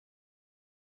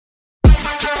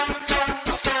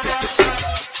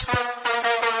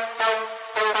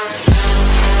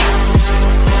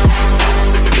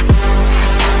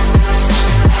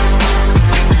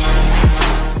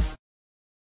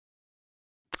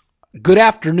Good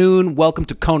afternoon. Welcome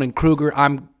to Cohn Krueger.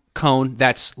 I'm Cohn.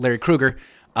 That's Larry Krueger.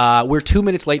 We're 2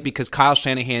 minutes late because Kyle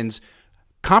Shanahan's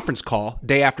conference call,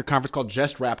 day after conference call,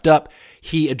 just wrapped up.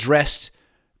 He addressed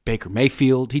Baker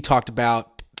Mayfield. He talked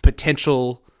about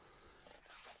potential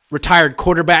retired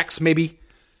quarterbacks, maybe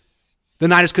the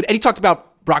Niners could. And he talked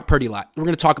about Brock Purdy a lot. We're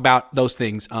going to talk about those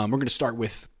things. We're going to start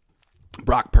with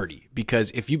Brock Purdy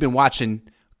because if you've been watching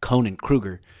Cohn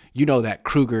Krueger, you know that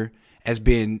Krueger has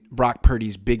been Brock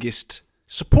Purdy's biggest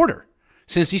supporter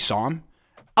since he saw him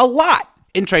a lot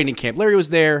in training camp. Larry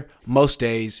was there most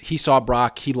days. He saw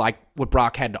Brock. He liked what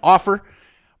Brock had to offer.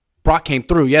 Brock came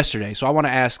through yesterday. So I want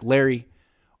to ask Larry,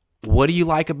 what do you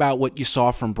like about what you saw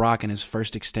from Brock in his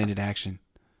first extended action?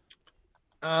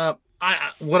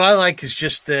 What I like is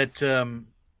just that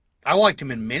I liked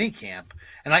him in minicamp,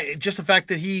 and just the fact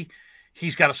that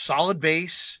he's got a solid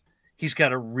base. He's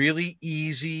got a really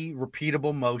easy,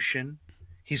 repeatable motion.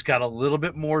 He's got a little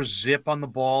bit more zip on the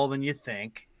ball than you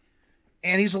think.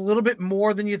 And he's a little bit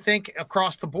more than you think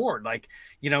across the board. Like,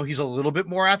 he's a little bit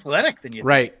more athletic than you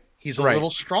think. He's a little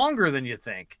stronger than you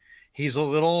think. He's a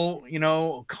little,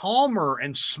 calmer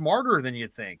and smarter than you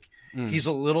think. He's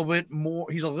a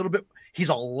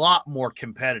lot more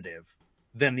competitive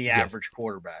than the average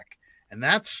quarterback. And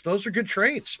those are good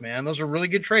traits, man. Those are really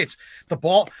good traits. The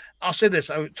ball, I'll say this.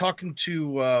 I was talking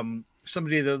to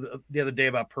somebody the other day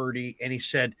about Purdy, and he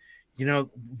said,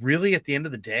 really at the end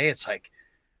of the day, it's like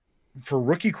for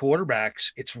rookie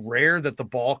quarterbacks, it's rare that the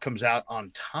ball comes out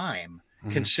on time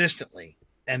consistently.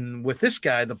 And with this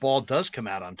guy, the ball does come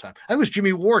out on time. I think it was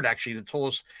Jimmy Ward, actually, that told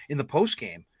us in the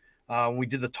postgame when we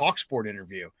did the TalkSport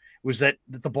interview, was that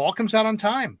the ball comes out on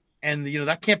time. And,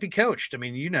 that can't be coached. I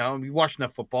mean, you watch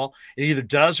enough football. It either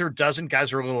does or doesn't.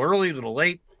 Guys are a little early, a little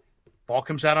late. Ball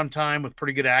comes out on time with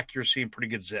pretty good accuracy and pretty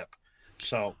good zip.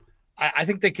 So I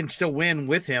think they can still win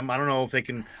with him. I don't know if they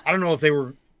can. I don't know if they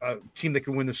were a team that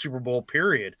can win the Super Bowl,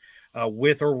 period,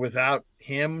 with or without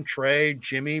him, Trey,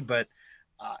 Jimmy. But,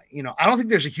 I don't think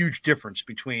there's a huge difference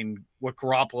between what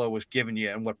Garoppolo was giving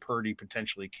you and what Purdy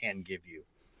potentially can give you.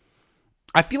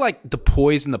 I feel like the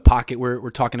poise in the pocket we're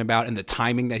talking about and the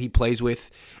timing that he plays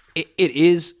with, it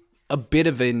is a bit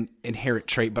of an inherent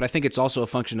trait, but I think it's also a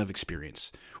function of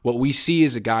experience. What we see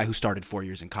is a guy who started 4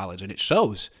 years in college, and it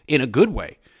shows in a good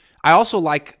way. I also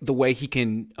like the way he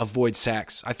can avoid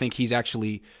sacks. I think he's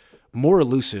actually more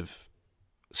elusive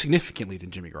significantly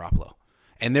than Jimmy Garoppolo.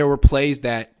 And there were plays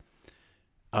that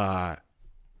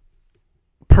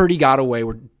Purdy got away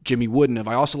where Jimmy wouldn't have.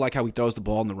 I also like how he throws the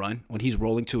ball on the run. When he's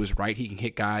rolling to his right, he can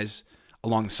hit guys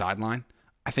along the sideline.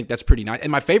 I think that's pretty nice.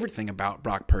 And my favorite thing about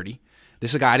Brock Purdy,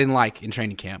 this is a guy I didn't like in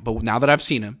training camp, but now that I've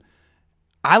seen him,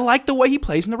 I like the way he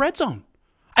plays in the red zone.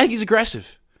 I think he's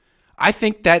aggressive. I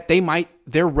think that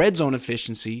their red zone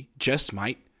efficiency just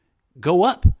might go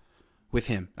up with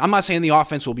him. I'm not saying the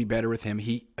offense will be better with him.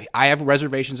 I have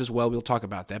reservations as well. We'll talk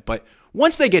about that. But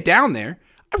once they get down there,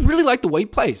 I really like the way he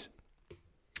plays.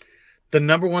 The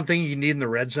number one thing you need in the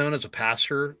red zone as a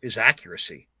passer is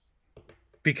accuracy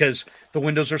because the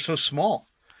windows are so small.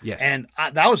 Yes. And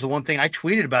that was the one thing I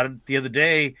tweeted about it the other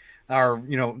day, or,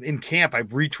 in camp, I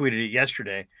retweeted it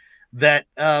yesterday, that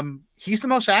he's the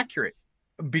most accurate.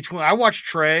 I watched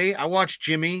Trey, I watched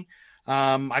Jimmy.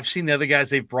 I've seen the other guys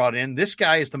they've brought in. This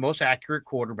guy is the most accurate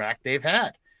quarterback they've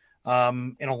had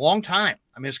in a long time.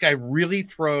 I mean, this guy really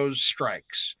throws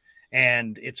strikes.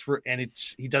 And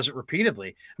he does it repeatedly.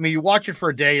 I mean, you watch it for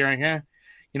a day, you're like,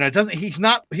 he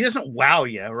doesn't wow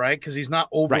you, right? Because he's not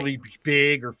overly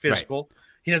big or physical. Right.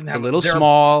 He doesn't have a little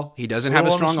small. He doesn't have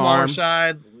a strong arm.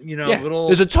 Side, little.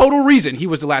 There's a total reason he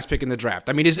was the last pick in the draft.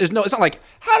 I mean, it's not like,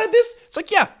 how did this? It's like,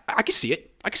 yeah, I can see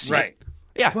it. Right.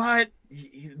 Yeah. But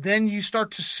then you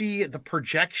start to see the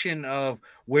projection of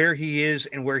where he is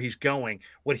and where he's going.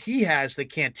 What he has, they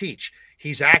can't teach.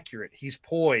 He's accurate. He's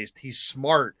poised. He's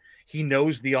smart. He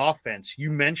knows the offense.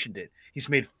 You mentioned it. He's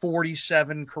made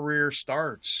 47 career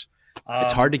starts.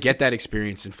 It's hard to get that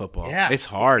experience in football. Yeah. It's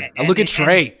hard. Look at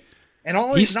Trey. And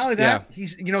not only that,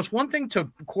 he's it's one thing to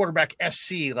quarterback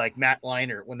SC like Matt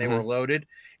Leinart when they were loaded.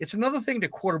 It's another thing to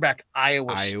quarterback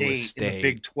Iowa State in the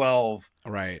Big 12.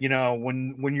 Right.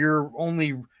 When you're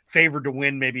only favored to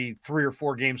win maybe 3 or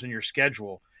 4 games on your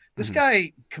schedule. This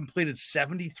guy completed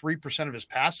 73% of his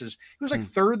passes. He was like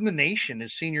third in the nation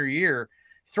his senior year.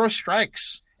 Throw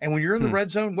strikes. And when you're in the red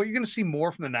zone, what you're going to see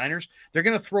more from the Niners, they're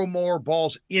going to throw more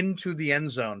balls into the end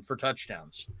zone for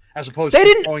touchdowns as opposed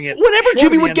to throwing it. Whenever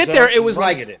Jimmy would get there, it was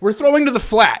like, we're throwing to the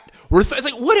flat. It's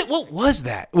like, what was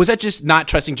that? Was that just not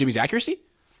trusting Jimmy's accuracy?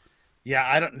 Yeah,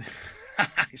 I don't.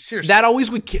 Seriously. That always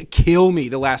would kill me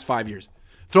the last 5 years.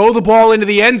 Throw the ball into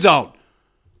the end zone.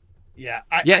 Yeah,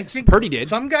 I think Purdy did.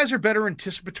 Some guys are better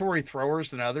anticipatory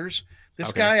throwers than others.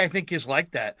 This guy, I think, is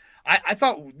like that. I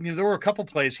thought there were a couple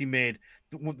plays he made.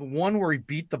 The one where he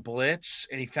beat the blitz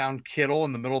and he found Kittle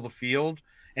in the middle of the field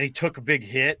and he took a big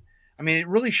hit. I mean, it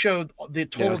really showed the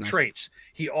total traits.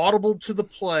 He audibled to the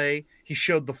play. He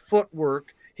showed the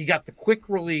footwork. He got the quick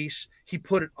release. He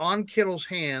put it on Kittle's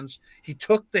hands. He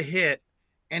took the hit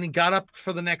and he got up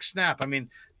for the next snap. I mean,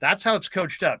 that's how it's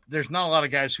coached up. There's not a lot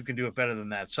of guys who can do it better than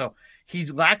that. So he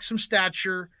lacks some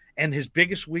stature, and his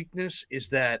biggest weakness is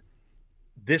that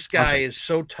this guy is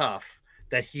so tough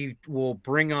that he'll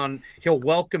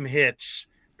welcome hits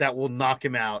that will knock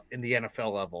him out in the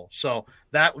NFL level. So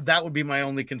that would be my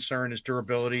only concern is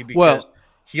durability, because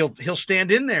he'll stand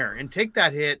in there and take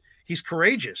that hit. He's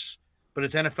courageous, but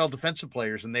it's NFL defensive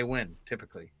players and they win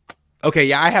typically. Okay,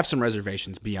 yeah, I have some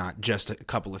reservations beyond just a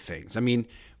couple of things. I mean,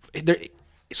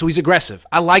 so he's aggressive.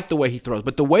 I like the way he throws,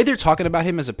 but the way they're talking about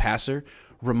him as a passer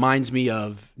reminds me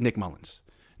of Nick Mullins.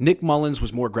 Nick Mullins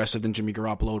was more aggressive than Jimmy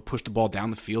Garoppolo, would push the ball down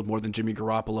the field more than Jimmy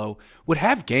Garoppolo, would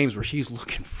have games where he's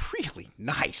looking really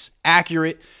nice,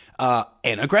 accurate,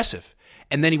 and aggressive.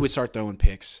 And then he would start throwing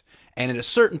picks. And at a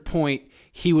certain point,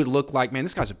 he would look like, man,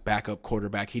 this guy's a backup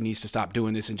quarterback. He needs to stop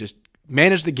doing this and just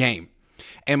manage the game.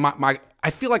 And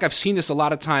I feel like I've seen this a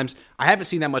lot of times. I haven't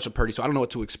seen that much of Purdy, so I don't know what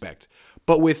to expect.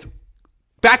 But with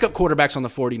backup quarterbacks on the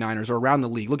 49ers or around the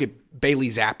league, look at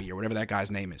Bailey Zappi or whatever that guy's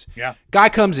name is. Yeah. Guy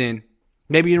comes in,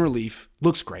 maybe in relief,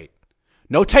 looks great.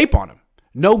 No tape on him.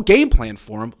 No game plan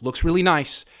for him. Looks really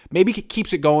nice. Maybe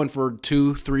keeps it going for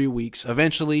 2-3 weeks.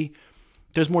 Eventually,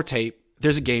 there's more tape.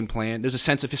 There's a game plan. There's a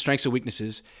sense of his strengths and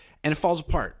weaknesses, and it falls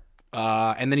apart.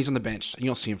 And then he's on the bench. And you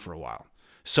don't see him for a while.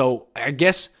 So I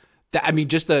guess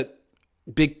just the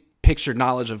big picture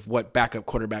knowledge of what backup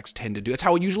quarterbacks tend to do. That's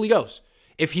how it usually goes.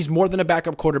 If he's more than a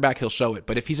backup quarterback, he'll show it.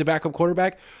 But if he's a backup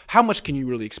quarterback, how much can you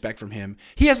really expect from him?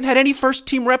 He hasn't had any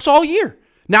first-team reps all year.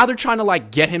 Now they're trying to,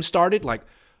 get him started.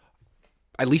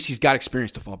 At least he's got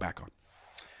experience to fall back on.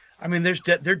 I mean, they're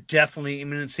definitely –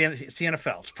 it's the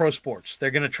NFL. It's pro sports.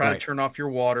 They're going to try to turn off your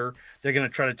water. They're going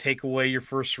to try to take away your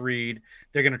first read.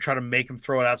 They're going to try to make him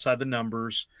throw it outside the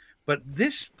numbers. But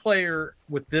this player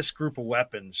with this group of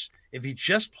weapons, if he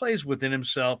just plays within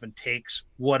himself and takes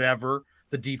whatever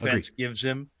the defense gives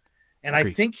him, and I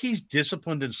think he's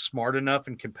disciplined and smart enough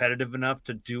and competitive enough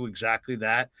to do exactly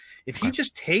that. If he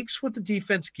just takes what the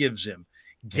defense gives him,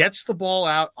 gets the ball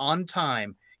out on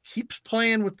time, keeps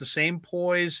playing with the same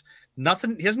poise, he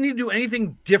doesn't need to do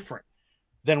anything different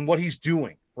than what he's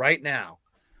doing right now,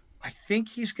 I think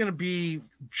he's going to be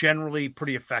generally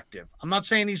pretty effective. I'm not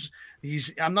saying he's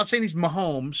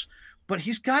Mahomes, but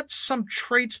he's got some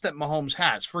traits that Mahomes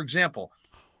has. For example,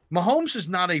 Mahomes is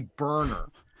not a burner,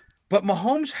 but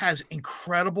Mahomes has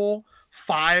incredible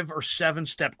 5 or 7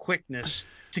 step quickness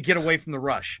to get away from the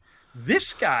rush.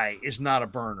 This guy is not a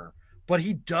burner, but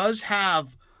he does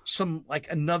have some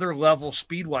another level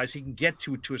speed wise he can get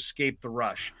to escape the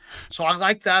rush. So I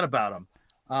like that about him.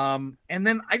 And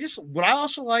then what I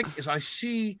also like is I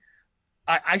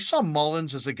saw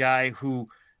Mullins as a guy who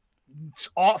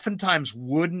oftentimes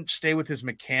wouldn't stay with his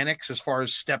mechanics as far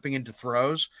as stepping into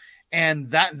throws. And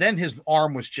then his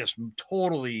arm was just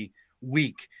totally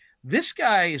weak. This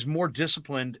guy is more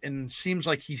disciplined and seems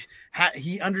like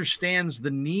he understands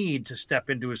the need to step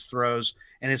into his throws,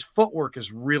 and his footwork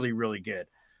is really, really good.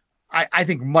 I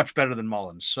think much better than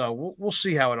Mullins. So we'll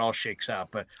see how it all shakes out.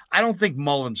 But I don't think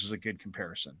Mullins is a good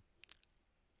comparison.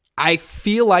 I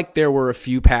feel like there were a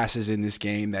few passes in this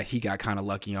game that he got kind of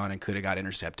lucky on and could have got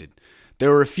intercepted. There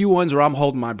were a few ones where I'm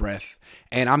holding my breath,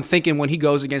 and I'm thinking when he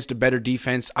goes against a better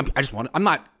defense, I'm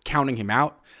not counting him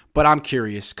out, but I'm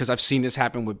curious because I've seen this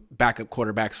happen with backup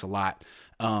quarterbacks a lot.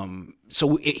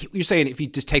 So you're saying if he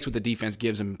just takes what the defense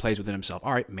gives him and plays within himself,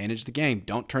 all right, manage the game,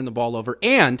 don't turn the ball over,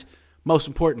 and most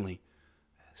importantly,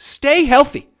 stay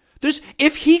healthy.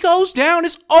 If he goes down,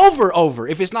 it's over,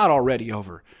 if it's not already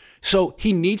over. So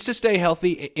he needs to stay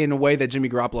healthy in a way that Jimmy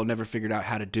Garoppolo never figured out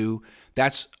how to do.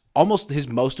 That's almost his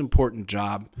most important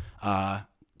job.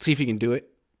 See if he can do it.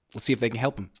 Let's see if they can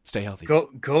help him stay healthy.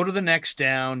 Go to the next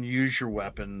down. Use your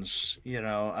weapons. He's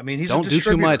don't do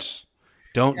too much.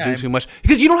 Don't do too much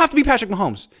because you don't have to be Patrick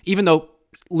Mahomes. Even though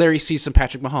Larry sees some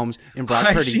Patrick Mahomes in Brock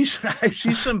Purdy, I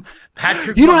see some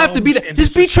Patrick. You don't Mahomes have to be that.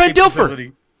 Just be Trent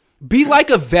Dilfer. Be like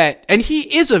a vet, and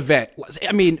he is a vet.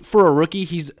 I mean, for a rookie,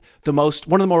 he's one of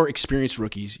the more experienced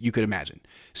rookies you could imagine.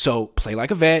 So play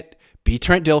like a vet. Be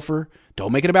Trent Dilfer.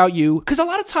 Don't make it about you. Because a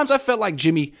lot of times I felt like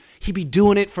Jimmy, he'd be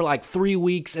doing it for 3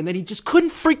 weeks, and then he just couldn't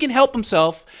freaking help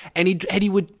himself, and he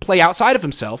would play outside of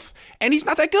himself, and he's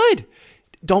not that good.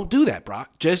 Don't do that, Brock.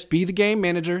 Just be the game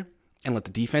manager and let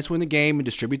the defense win the game and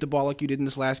distribute the ball like you did in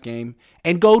this last game,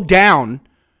 and go down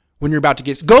when you're about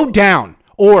to go down,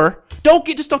 or don't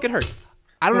get hurt.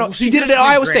 I don't know. He did it at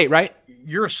Iowa State, right?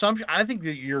 Your assumption, I think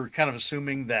that you're kind of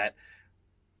assuming that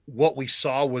what we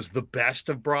saw was the best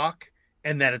of Brock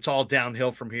and that it's all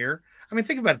downhill from here. I mean,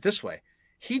 think about it this way.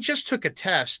 He just took a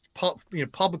test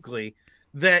publicly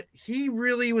that he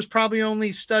really was probably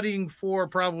only studying for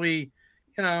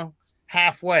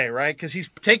halfway, right? Because he's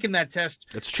taken that test.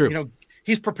 That's true.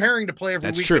 He's preparing to play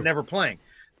every week, but never playing.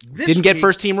 Didn't get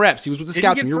first team reps. He was with the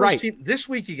scouts, and you're right. This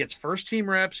week he gets first team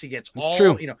reps. He gets That's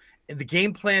true. And the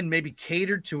game plan maybe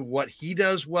catered to what he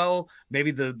does well.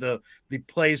 Maybe the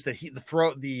plays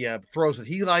that throws that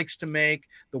he likes to make,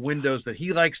 the windows that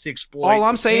he likes to exploit. All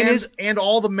I'm saying is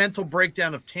all the mental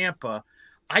breakdown of Tampa.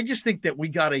 I just think that we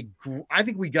got a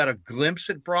glimpse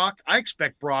at Brock. I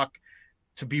expect Brock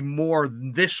to be more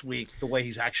this week the way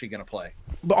he's actually going to play.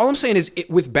 But all I'm saying is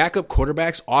with backup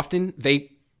quarterbacks, often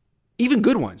even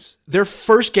good ones, their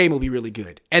first game will be really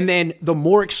good. And then the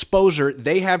more exposure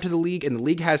they have to the league and the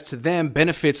league has to them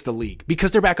benefits the league because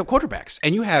they're backup quarterbacks.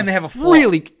 And they have a flaw.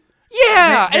 Really,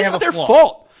 yeah, and it's not their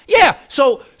fault. Yeah.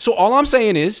 So all I'm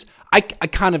saying is I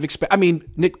kind of expect,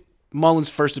 Nick Mullins'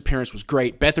 first appearance was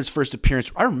great. Beathard's first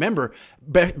appearance, I remember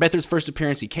Beathard's first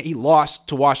appearance, he lost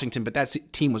to Washington, but that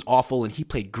team was awful and he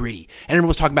played gritty. And everyone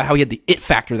was talking about how he had the it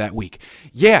factor that week.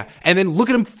 Yeah. And then look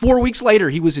at him 4 weeks later.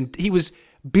 He was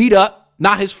beat up,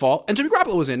 not his fault. And Jimmy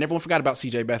Garoppolo was in. Everyone forgot about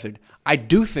CJ Beathard. I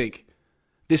do think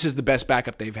this is the best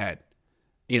backup they've had.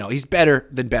 He's better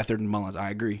than Beathard and Mullins. I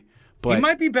agree. But he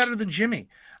might be better than Jimmy.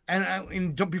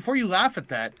 And before you laugh at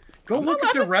that, look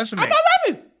at their resume. I'm not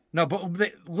laughing. No, but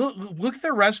look at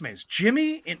their resumes.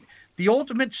 Jimmy, the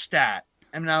ultimate stat.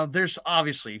 And now there's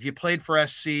obviously, if you played for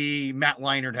SC, Matt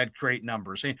Leinart had great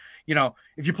numbers. And,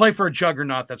 if you play for a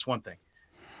juggernaut, that's one thing.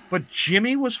 But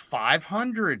Jimmy was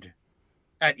 500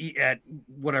 at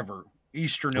whatever,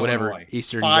 Eastern Illinois.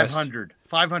 Eastern 500. West.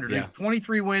 500. Yeah.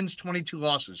 23 wins, 22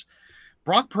 losses.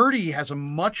 Brock Purdy has a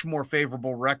much more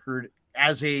favorable record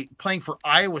playing for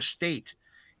Iowa State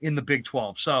in the Big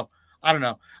 12. So, I don't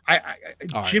know.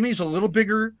 Jimmy's a little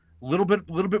bigger, a little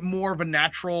bit more of a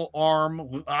natural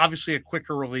arm, obviously a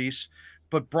quicker release.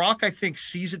 But Brock, I think,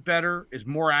 sees it better, is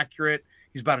more accurate.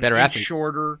 He's about an inch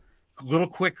shorter, a little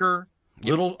quicker.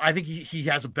 Yep. I think he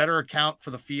has a better account for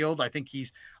the field. I think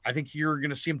you're going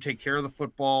to see him take care of the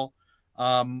football.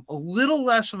 A little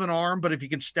less of an arm, but if he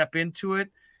can step into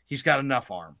it, he's got enough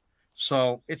arm.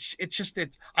 So I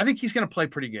think he's going to play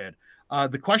pretty good.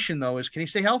 The question though is, can he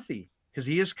stay healthy? Because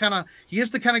he is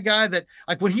the kind of guy that,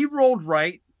 like, when he rolled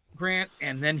right, Grant,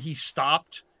 and then he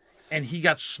stopped and he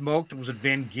got smoked. Was it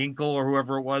Van Ginkel or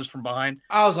whoever it was from behind?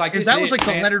 I was like, that was like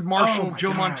the Leonard Marshall,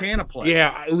 Joe Montana play.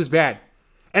 Yeah, it was bad.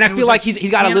 And I feel like he's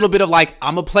got a little bit of like,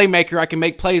 I'm a playmaker. I can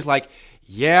make plays. Like,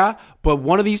 yeah, but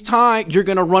one of these times you're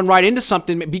going to run right into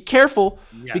something. Be careful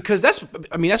because that's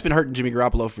been hurting Jimmy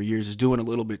Garoppolo for years, is doing a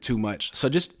little bit too much. So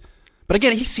but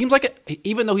again, he seems like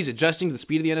even though he's adjusting to the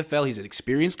speed of the NFL, he's an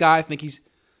experienced guy. I think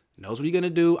knows what he's going to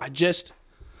do. I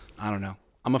don't know.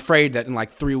 I'm afraid that in like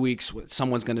 3 weeks,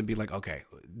 someone's going to be like, okay,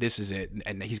 this is it.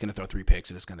 And he's going to throw 3 picks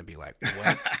and it's going to be like,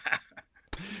 what?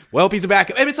 Well, he's a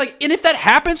backup. And it's like, and if that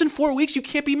happens in 4 weeks, you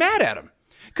can't be mad at him.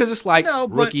 Because it's like,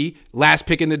 rookie, last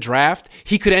pick in the draft.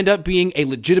 He could end up being a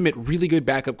legitimate, really good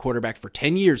backup quarterback for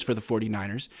 10 years for the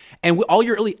 49ers. And all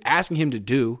you're really asking him to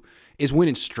do is win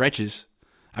in stretches.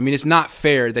 I mean, it's not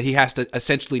fair that he has to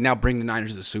essentially now bring the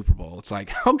Niners to the Super Bowl. It's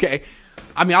like, okay,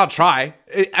 I'll try.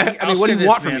 What do you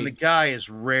want from me? The guy is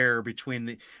rare between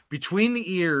the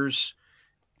ears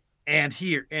and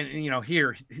here. And,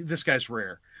 here, this guy's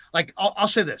rare. Like, I'll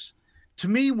say this. To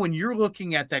me, when you're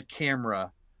looking at that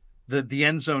camera, the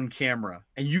end zone camera,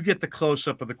 and you get the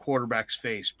close-up of the quarterback's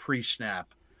face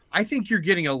pre-snap, I think you're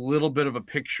getting a little bit of a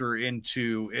picture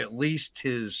into at least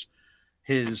his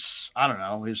I don't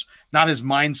know, not his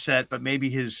mindset, but maybe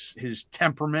his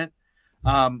temperament.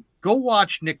 Go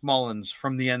watch Nick Mullins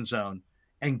from the end zone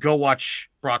and go watch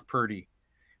Brock Purdy,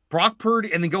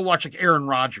 and then go watch like Aaron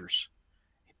Rodgers.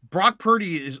 Brock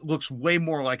Purdy looks way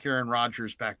more like Aaron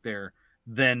Rodgers back there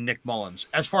than Nick Mullins.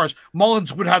 As far as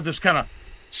Mullins would have this kind of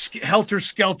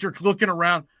helter-skelter looking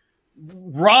around.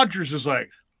 Rodgers is like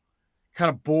kind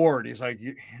of bored. He's like,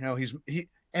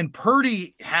 and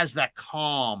Purdy has that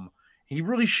calm. He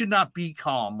really should not be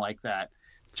calm like that.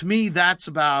 To me, that's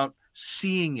about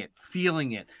seeing it,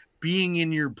 feeling it, being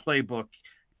in your playbook,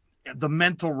 the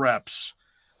mental reps.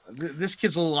 This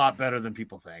kid's a lot better than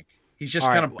people think. He's just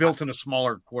kind of built in a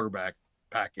smaller quarterback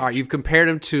package. All right, you've compared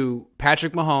him to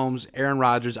Patrick Mahomes, Aaron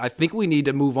Rodgers. I think we need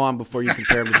to move on before you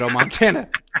compare him to Joe Montana.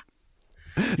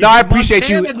 No, I appreciate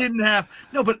you. Didn't have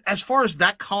no, but as far as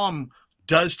that calm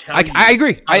does tell you, I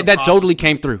agree. That totally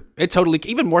came through. It totally,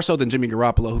 even more so than Jimmy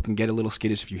Garoppolo, who can get a little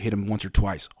skittish if you hit him once or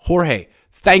twice. Jorge,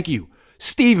 thank you.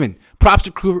 Steven, props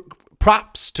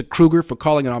to Krueger for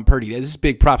calling it on Purdy. This is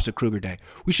big props to Krueger Day.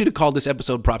 We should have called this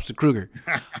episode Props to Krueger.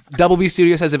 Double B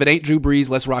Studio says, if it ain't Drew Brees,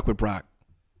 let's rock with Brock.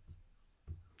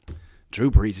 Drew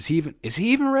Brees, is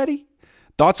he even ready?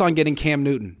 Thoughts on getting Cam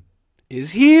Newton?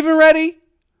 Is he even ready?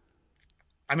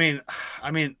 I mean,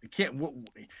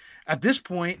 at this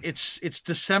point, it's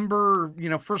December,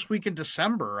 first week in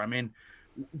December. I mean,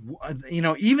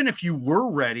 even if you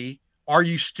were ready, are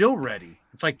you still ready?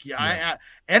 It's like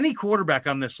any quarterback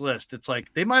on this list, it's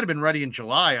like they might have been ready in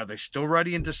July. Are they still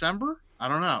ready in December? I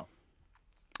don't know.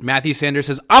 Matthew Sanders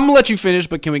says, I'm going to let you finish,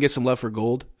 but can we get some love for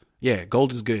Gold? Yeah,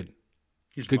 Gold is good.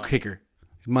 He's good kicker.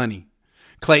 He's money.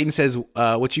 Clayton says,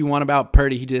 what you want about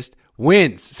Purdy, he just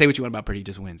wins. Say what you want about Purdy, he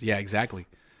just wins. Yeah, exactly.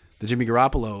 The Jimmy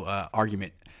Garoppolo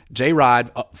argument.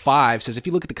 J-Rod 5 says, if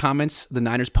you look at the comments, the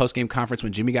Niners post-game conference,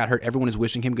 when Jimmy got hurt, everyone is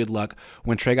wishing him good luck.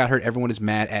 When Trey got hurt, everyone is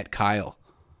mad at Kyle.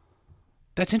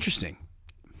 That's interesting.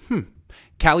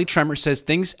 Callie Tremor says,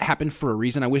 things happen for a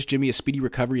reason. I wish Jimmy a speedy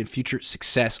recovery and future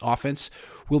success. Offense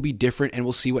will be different, and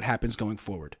we'll see what happens going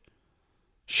forward.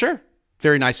 Sure.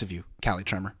 Very nice of you, Callie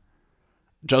Tremor.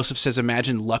 Joseph says,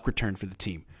 imagine Luck return for the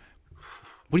team.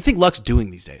 What do you think Luck's doing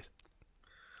these days?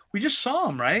 We just saw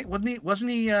him, right? Wasn't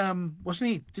he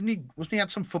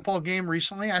at some football game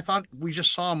recently? I thought we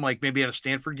just saw him like maybe at a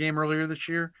Stanford game earlier this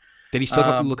year. Did he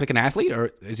still look like an athlete,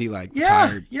 or is he like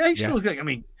tired? Yeah, he still looks like, I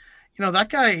mean, that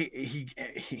guy,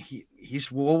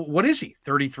 he's, well, what is he?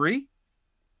 33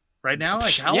 right now?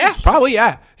 Like how old? Probably.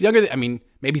 Yeah. He's younger than,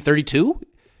 maybe 32.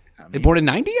 Born in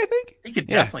 90, I think. He could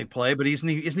definitely play, but isn't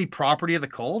he property of the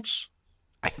Colts?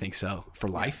 I think so. For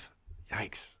life.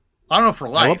 Yikes. I don't know for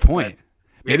life. At what point?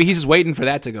 Maybe he's just waiting for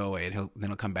that to go away, and then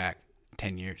he'll come back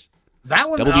 10 years. That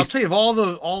one, I'll tell you, of all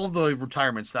the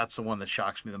retirements, that's the one that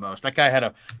shocks me the most. That guy had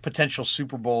a potential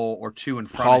Super Bowl or two in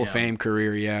front Hall of him. of Fame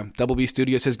career, yeah. Double B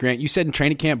Studio says, Grant, you said in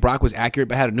training camp Brock was accurate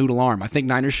but had a noodle arm. I think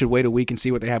Niners should wait a week and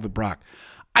see what they have with Brock.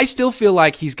 I still feel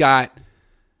like he's got,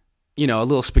 a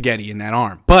little spaghetti in that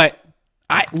arm. But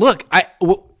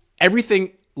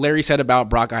everything Larry said about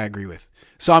Brock, I agree with.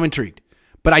 So I'm intrigued.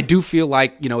 But I do feel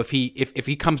like, if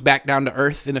he comes back down to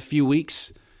earth in a few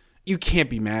weeks, you can't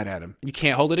be mad at him. You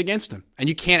can't hold it against him. And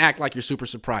you can't act like you're super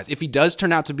surprised. If he does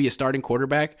turn out to be a starting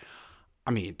quarterback,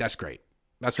 I mean, that's great.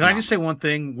 Can phenomenal. I just say one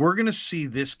thing? We're going to see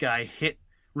this guy hit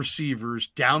receivers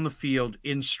down the field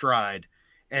in stride,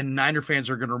 and Niner fans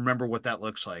are going to remember what that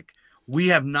looks like. We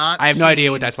have not I have no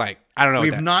idea what that's like. I don't know.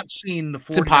 We've not seen the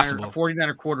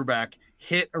 49er quarterback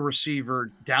hit a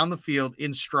receiver down the field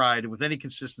in stride with any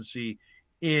consistency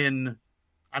I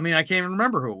can't even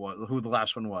remember who the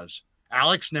last one was.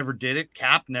 Alex never did it.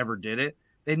 Cap never did it.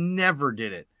 They never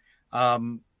did it.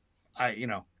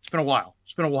 It's been a while.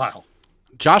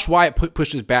 Josh Wyatt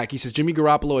pushes back. He says, Jimmy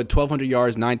Garoppolo had 1,200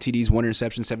 yards, 9 TDs, 1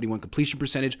 interception, 71 completion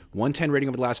percentage, 110 rating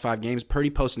over the last 5 games.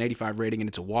 Purdy posts an 85 rating, and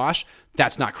it's a wash.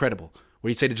 That's not credible. What do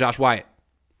you say to Josh Wyatt?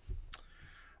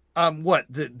 Saying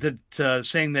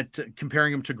that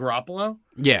comparing him to Garoppolo?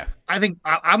 Yeah. I think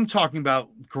I'm talking about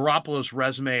Garoppolo's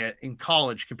resume in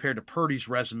college compared to Purdy's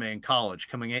resume in college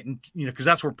coming in, because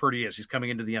that's where Purdy is. He's coming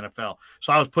into the NFL.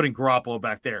 So I was putting Garoppolo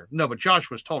back there. No, but Josh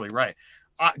was totally right.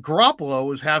 Garoppolo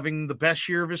was having the best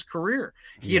year of his career.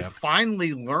 He had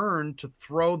finally learned to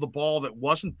throw the ball that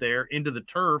wasn't there into the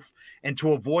turf and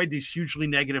to avoid these hugely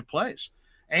negative plays.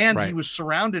 And he was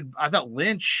surrounded. I thought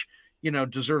Lynch,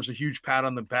 deserves a huge pat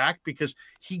on the back because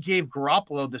he gave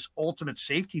Garoppolo this ultimate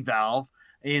safety valve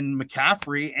in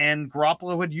McCaffrey, and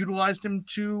Garoppolo had utilized him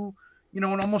to, an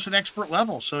almost an expert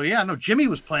level. So Jimmy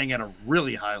was playing at a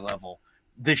really high level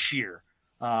this year.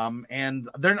 And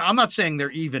I'm not saying they're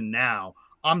even now.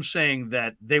 I'm saying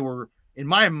that they were, in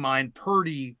my mind,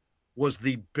 Purdy was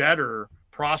the better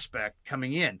prospect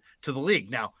coming in to the league.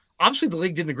 Now, obviously the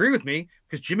league didn't agree with me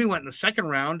because Jimmy went in the second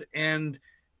round and,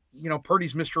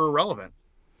 Purdy's Mr. Irrelevant.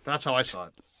 That's how I saw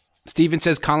it. Steven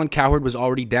says Colin Cowherd was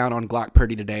already down on Glock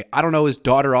Purdy today. I don't know. His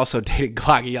daughter also dated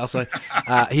Glock.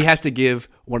 He has to give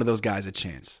one of those guys a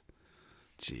chance.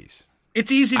 Jeez.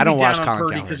 It's easy to be down on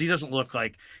Purdy because he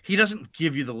doesn't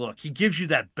give you the look. He gives you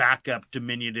that backup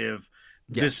diminutive,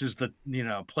 this is the,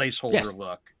 placeholder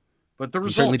look. But the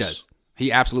results. He certainly does.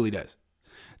 He absolutely does.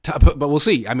 But we'll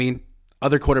see. I mean,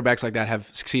 other quarterbacks like that have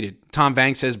succeeded. Tom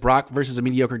Vang says Brock versus a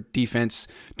mediocre defense.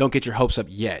 Don't get your hopes up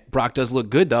yet. Brock does look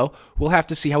good, though. We'll have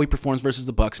to see how he performs versus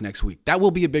the Bucs next week. That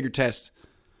will be a bigger test.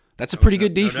 That's a pretty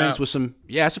good defense with some.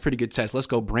 Yeah, it's a pretty good test. Let's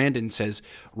go. Brandon says,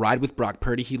 ride with Brock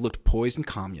Purdy. He looked poised and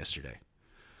calm yesterday.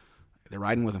 They're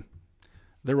riding with him.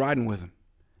 They're riding with him.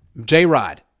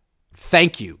 J-Rod,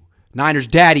 thank you. Niners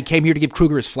daddy came here to give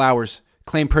Krueger his flowers.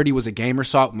 Claimed Purdy was a gamer.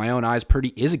 Saw it with my own eyes.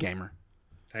 Purdy is a gamer.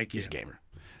 Thank you. He's a gamer.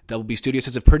 Double B Studio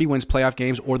says if Purdy wins playoff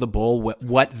games or the bowl,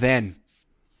 what then?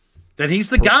 Then he's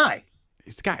the guy.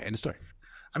 He's the guy. End of story.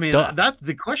 I mean, that's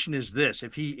the question is this.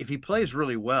 If he plays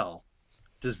really well,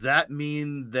 does that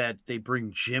mean that they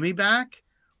bring Jimmy back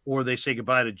or they say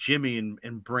goodbye to Jimmy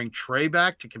and bring Trey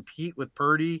back to compete with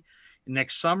Purdy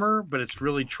next summer? But it's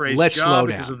really Trey's job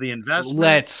because of the investment.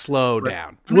 Let's slow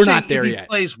down. We're not there yet. If he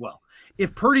plays well.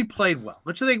 If Purdy played well,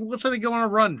 let's say they go on a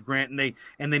run, Grant, and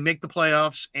they make the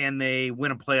playoffs and they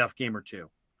win a playoff game or two.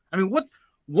 I mean,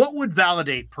 what would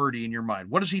validate Purdy in your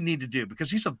mind? What does he need to do? Because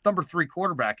he's a number 3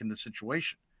 quarterback in this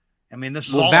situation. I mean, this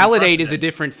is all validate is a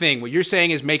different thing. What you're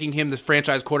saying is making him the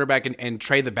franchise quarterback and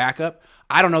Trey the backup.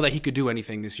 I don't know that he could do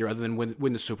anything this year other than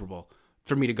win the Super Bowl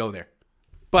for me to go there.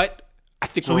 But I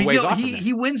think we're ways off from that.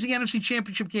 He wins the NFC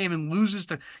Championship game and loses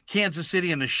to Kansas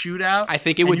City in a shootout. I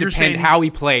think it would depend how he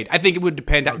played. I think it would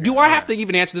depend. Okay, do I have to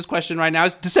even answer this question right now?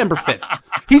 It's December 5th.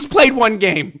 He's played one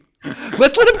game.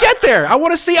 Let's let him get there. I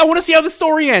want to see how the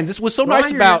story ends. This was so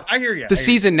nice about the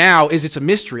season now is it's a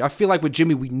mystery. I feel like with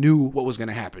Jimmy, we knew what was going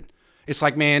to happen. It's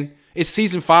like, man, it's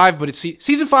season 5, but it's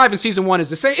season 5 and season 1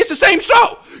 is the same. It's the same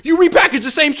show. You repackage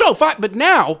the same show. But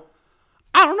now,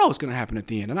 I don't know what's going to happen at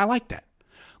the end, and I like that.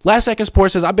 Last Second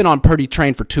Sports says, I've been on Purdy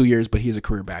train for 2 years, but he's a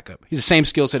career backup. He's the same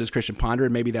skill set as Christian Ponder,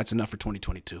 and maybe that's enough for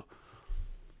 2022.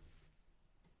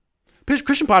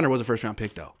 Christian Ponder was a first-round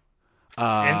pick, though.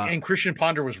 And Christian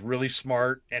Ponder was really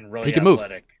smart and really athletic.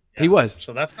 Move. Yeah. He was.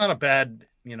 So that's not a bad,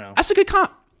 That's a good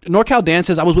comp. NorCal Dan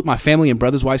says, I was with my family and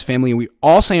brother's wife's family, and we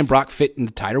all saying Brock fit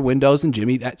into tighter windows than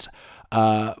Jimmy. That's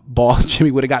balls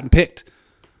Jimmy would have gotten picked.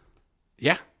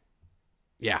 Yeah.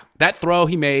 Yeah. That throw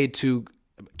he made to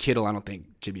Kittle, I don't think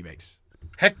Jimmy makes.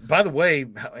 Heck, by the way,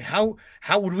 how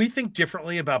would we think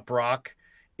differently about Brock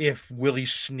if Willie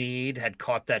Snead had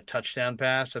caught that touchdown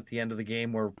pass at the end of the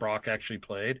game where Brock actually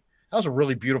played? That was a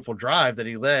really beautiful drive that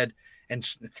he led and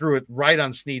threw it right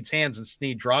on Snead's hands, and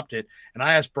Snead dropped it. And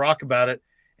I asked Brock about it,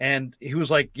 and he was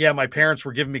like, yeah, my parents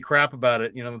were giving me crap about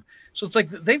it, So it's like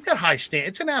they've got high standards.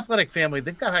 It's an athletic family.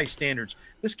 They've got high standards.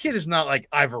 This kid is not like,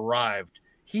 I've arrived.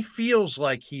 He feels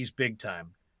like he's big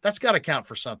time. That's got to count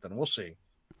for something. We'll see.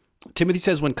 Timothy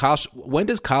says, when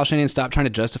does Kyle Shanahan stop trying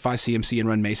to justify CMC and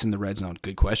run Mason in the red zone?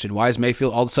 Good question. Why is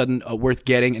Mayfield all of a sudden worth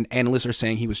getting, and analysts are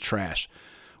saying he was trash?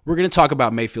 We're going to talk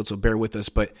about Mayfield, so bear with us.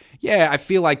 But, yeah, I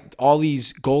feel like all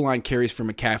these goal line carries for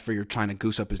McCaffrey are trying to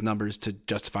goose up his numbers to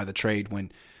justify the trade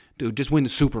when, dude, just win the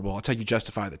Super Bowl. That's how you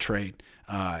justify the trade.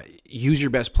 Use your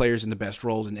best players in the best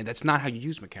roles, and that's not how you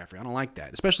use McCaffrey. I don't like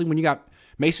that, especially when you got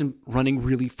Mason running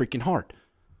really freaking hard.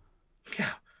 Yeah.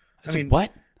 I mean,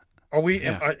 what?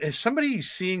 Is somebody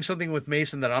seeing something with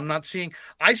Mason that I'm not seeing?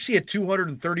 I see a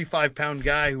 235-pound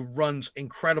guy who runs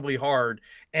incredibly hard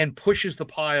and pushes the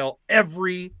pile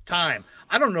every time.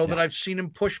 I don't know that I've seen him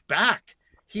push back.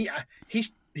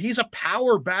 He's a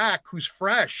power back who's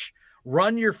fresh.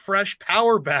 Run your fresh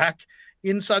power back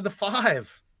inside the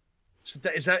 5.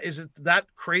 Is it that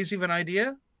crazy of an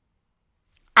idea?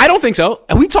 I don't think so.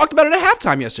 And we talked about it at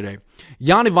halftime yesterday.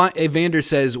 Jan Evander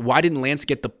says, why didn't Lance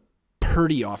get the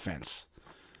Purdy offense?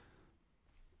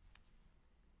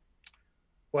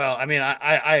 Well, I mean,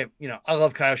 I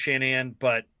love Kyle Shanahan,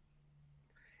 but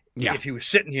if he was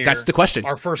sitting here, that's the question.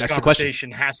 Our first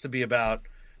conversation has to be about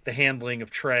the handling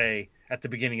of Trey at the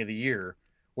beginning of the year,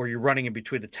 where you're running in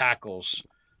between the tackles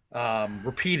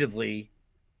repeatedly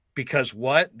because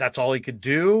that's all he could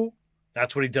do.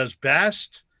 That's what he does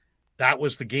best. That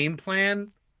was the game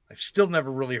plan. I've still never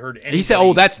really heard anything. He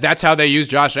said, that's how they use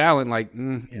Josh Allen. Like,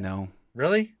 no.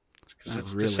 Really? Because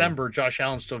it's really. December, Josh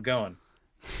Allen's still going.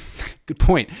 Good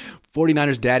point.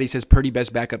 49ers daddy says Purdy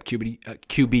best backup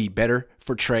QB better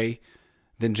for Trey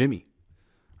than Jimmy.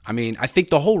 I mean, I think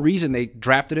the whole reason they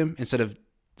drafted him instead of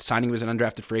signing him as an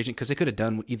undrafted free agent, because they could have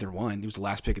done either one. He was the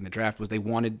last pick in the draft, was they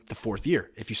wanted the 4th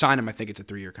year. If you sign him, I think it's a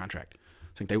 3-year contract.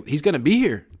 So he's going to be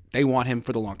here. They want him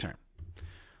for the long term.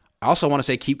 I also want to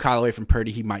say keep Kyle away from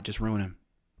Purdy. He might just ruin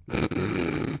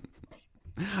him.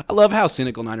 I love how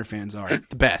cynical Niner fans are. It's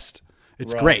the best.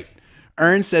 It's great.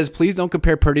 Ern says, please don't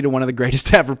compare Purdy to one of the greatest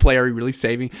to ever play. Are we really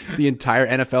saving the entire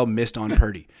NFL missed on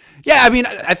Purdy? Yeah, I mean,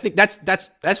 I think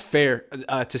that's fair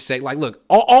to say. Like, look,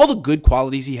 all the good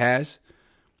qualities he has,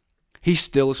 he's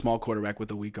still a small quarterback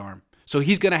with a weak arm. So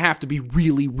he's going to have to be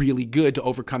really, really good to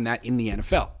overcome that in the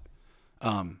NFL.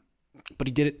 But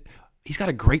he did it. He's got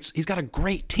a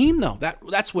great team though.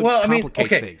 That's what complicates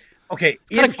things. Okay,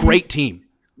 he's got a great team.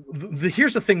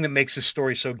 Here's the thing that makes this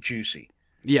story so juicy.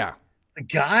 Yeah. The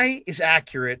guy is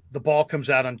accurate. The ball comes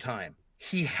out on time.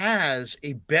 He has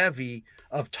a bevy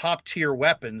of top-tier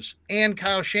weapons and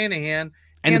Kyle Shanahan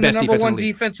and the number one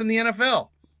defense in the NFL.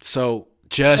 So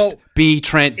be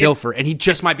Trent Dilfer, and he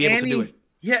just might be able to do it.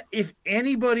 Yeah, if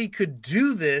anybody could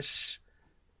do this,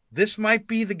 this might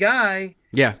be the guy.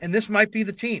 Yeah. And this might be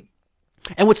the team.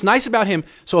 And what's nice about him,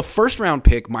 so a first-round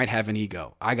pick might have an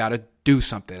ego. I got to do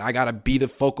something. I got to be the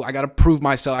focal. I got to prove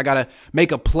myself. I got to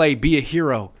make a play, be a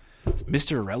hero.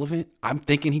 Mr. Irrelevant, I'm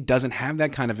thinking he doesn't have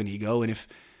that kind of an ego. And if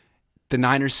the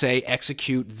Niners say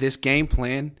execute this game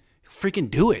plan,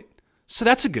 freaking do it. So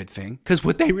that's a good thing, because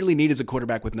what they really need is a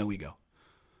quarterback with no ego.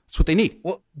 That's what they need.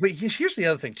 Well, but here's the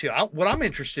other thing, too. What I'm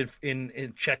interested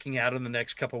in checking out in the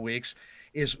next couple of weeks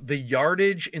is the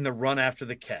yardage in the run after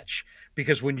the catch.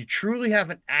 Because when you truly have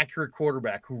an accurate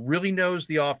quarterback who really knows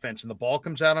the offense and the ball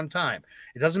comes out on time,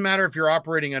 it doesn't matter if you're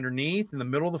operating underneath, in the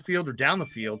middle of the field, or down the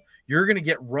field, you're going to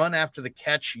get run after the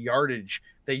catch yardage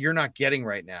that you're not getting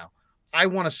right now. I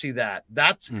want to see that.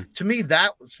 To me,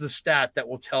 that's the stat that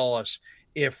will tell us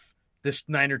if this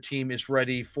Niner team is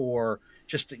ready for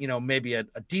just, maybe a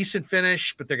decent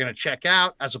finish, but they're going to check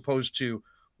out, as opposed to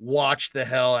watch the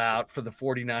hell out for the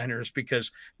 49ers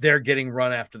because they're getting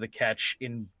run after the catch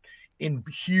in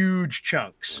huge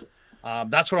chunks.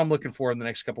 That's what I'm looking for in the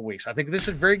next couple of weeks. I think this is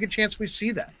a very good chance we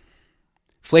see that.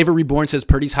 Flavor Reborn says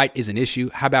Purdy's height is an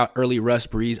issue. How about early Russ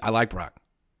Breeze? I like Brock.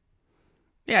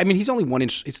 Yeah, I mean, he's only 1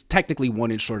 inch. It's technically 1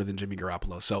 inch shorter than Jimmy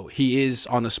Garoppolo. So he is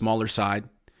on the smaller side,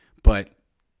 but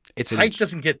it's height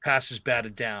doesn't get passes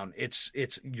batted down. It's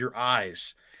your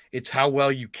eyes. It's how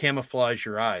well you camouflage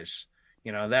your eyes.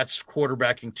 That's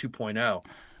quarterbacking 2.0.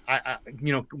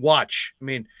 Watch. I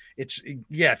mean, if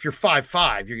you're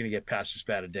 5'5", you're going to get passes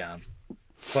batted down.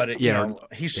 But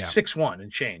he's 6'1"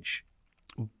 and change.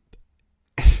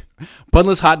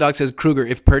 Bunless Hot Dog says, Krueger,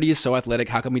 if Purdy is so athletic,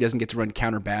 how come he doesn't get to run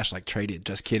counter bash like Trey did?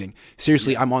 Just kidding.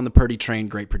 Seriously, I'm on the Purdy train.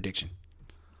 Great prediction.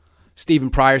 Stephen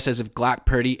Pryor says, if Glock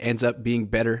Purdy ends up being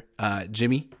better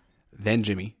Jimmy,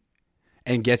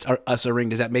 and gets us a ring,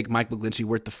 does that make Mike McGlinchey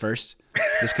worth the first?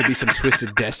 This could be some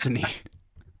twisted destiny.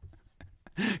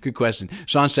 Good question.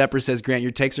 Sean Shepard says, Grant,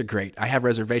 your takes are great. I have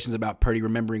reservations about Purdy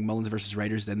remembering Mullins versus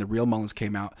Raiders. Then the real Mullins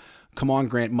came out. Come on,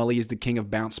 Grant. Mully is the king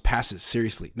of bounce passes.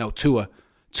 Seriously. No, Tua.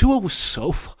 Tua was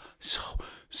so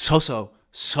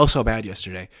bad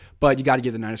yesterday. But you got to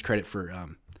give the Niners credit for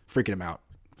freaking him out.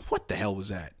 What the hell was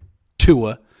that?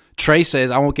 Tua. Trey says,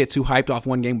 I won't get too hyped off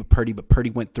one game with Purdy, but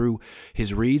Purdy went through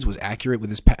his reads, was accurate with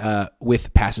his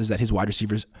with passes that his wide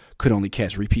receivers could only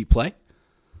catch. Repeat play.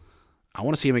 I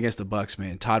want to see him against the Bucs,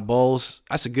 man. Todd Bowles,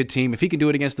 that's a good team. If he can do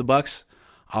it against the Bucs,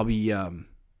 I'll be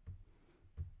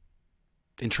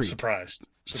intrigued. Surprised.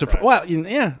 Well,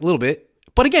 yeah, a little bit.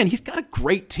 But again, he's got a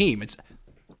great team. It's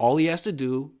all he has to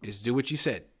do is do what you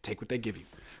said. Take what they give you.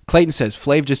 Clayton says,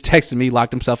 Flav just texted me,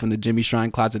 locked himself in the Jimmy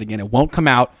Shrine closet again. It won't come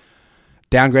out.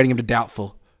 Downgrading him to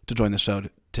doubtful to join the show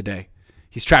today.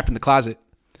 He's trapped in the closet.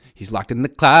 He's locked in the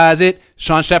closet.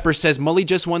 Sean Shepard says, Mully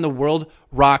just won the World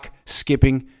Rock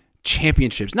Skipping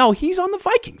Championships. No, he's on the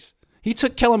Vikings. He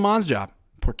took Kellen Mond's job.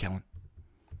 Poor Kellen.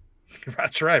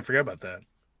 That's right. I forgot about that.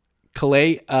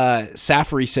 Calais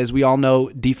Safari says, we all know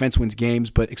defense wins games,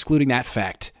 but excluding that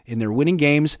fact, in their winning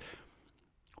games,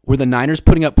 were the Niners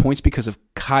putting up points because of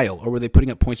Kyle, or were they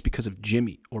putting up points because of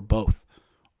Jimmy, or both,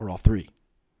 or all three?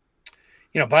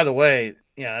 By the way,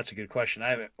 that's a good question.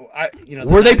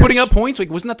 Were they putting up points? Like,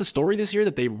 wasn't that the story this year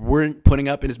that they weren't putting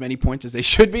up as many points as they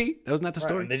should be? That wasn't that the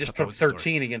story? Right. They just put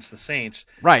 13 against the Saints.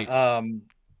 Right. That's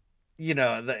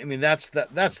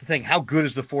the thing. How good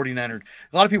is the 49er?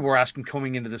 A lot of people were asking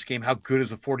coming into this game, how good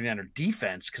is the 49er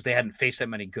defense? Because they hadn't faced that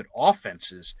many good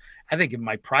offenses. I think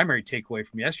my primary takeaway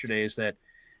from yesterday is that,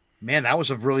 man, that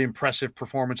was a really impressive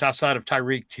performance outside of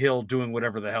Tyreek Hill doing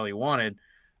whatever the hell he wanted.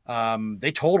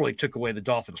 They totally took away the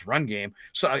Dolphins' run game.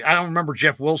 So I don't remember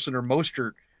Jeff Wilson or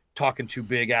Mostert talking too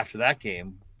big after that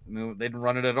game. They didn't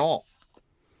run it at all.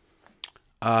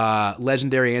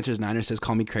 Legendary Answers Niners says,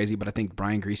 call me crazy, but I think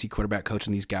Brian Greasy, quarterback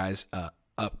coaching these guys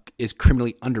up, is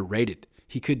criminally underrated.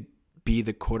 He could be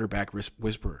the quarterback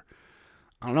whisperer.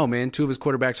 I don't know, man. 2 of his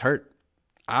quarterbacks hurt.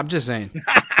 I'm just saying.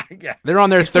 Yeah. They're on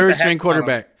their third string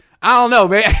quarterback. I don't know,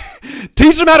 man.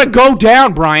 Teach them how to go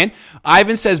down, Brian.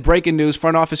 Ivan says, breaking news,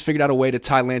 front office figured out a way to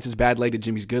tie Lance's bad leg to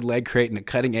Jimmy's good leg, creating a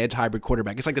cutting-edge hybrid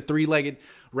quarterback. It's like a 3-legged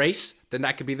race. Then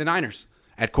that could be the Niners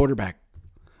at quarterback.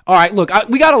 All right, look,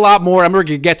 we got a lot more. I'm going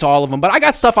to get to all of them, but I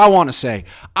got stuff I want to say.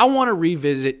 I want to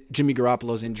revisit Jimmy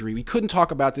Garoppolo's injury. We couldn't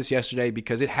talk about this yesterday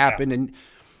because it happened, and,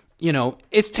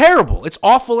 it's terrible. It's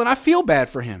awful, and I feel bad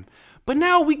for him. But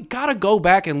now we got to go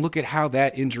back and look at how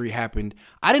that injury happened.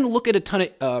 I didn't look at a ton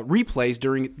of replays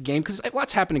during the game because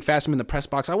lots happening fast. I'm in the press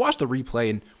box. I watched the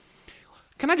replay, and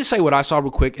can I just say what I saw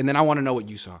real quick, and then I want to know what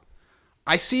you saw.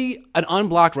 I see an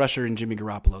unblocked rusher in Jimmy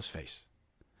Garoppolo's face.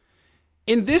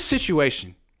 In this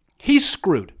situation, he's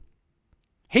screwed.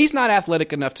 He's not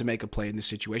athletic enough to make a play in this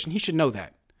situation. He should know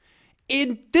that.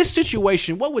 In this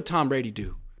situation, what would Tom Brady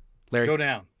do, Larry? Go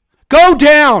down. Go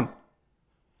down!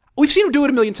 We've seen him do it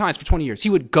a million times for 20 years. He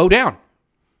would go down.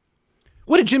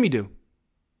 What did Jimmy do?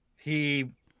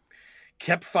 He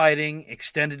kept fighting,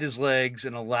 extended his legs,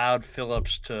 and allowed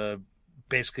Phillips to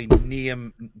basically knee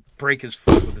him, break his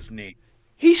foot with his knee.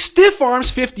 He stiff arms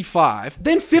 55,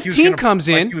 then 15 comes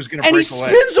in, and he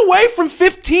spins away from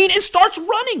 15 and starts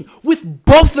running with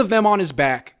both of them on his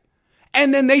back.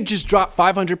 And then they just drop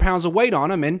 500 pounds of weight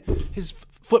on him, and his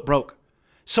foot broke.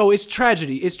 So it's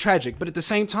tragedy. It's tragic. But at the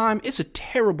same time, it's a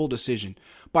terrible decision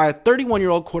by a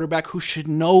 31-year-old quarterback who should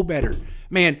know better.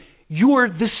 Man, you're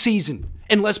the season.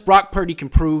 Unless Brock Purdy can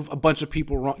prove a bunch of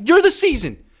people wrong. You're the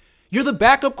season. You're the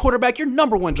backup quarterback. Your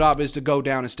number one job is to go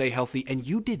down and stay healthy. And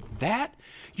you did that?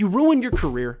 You ruined your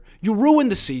career. You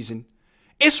ruined the season.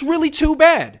 It's really too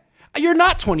bad. You're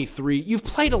not 23. You've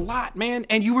played a lot, man.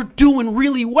 And you were doing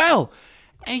really well.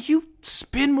 And you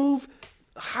spin move,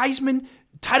 Heisman,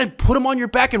 try to put him on your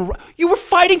back, and you were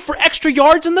fighting for extra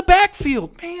yards in the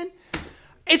backfield, man.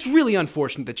 It's really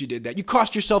unfortunate that you did that. You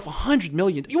cost yourself $100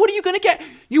 million. What are you going to get?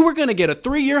 You were going to get a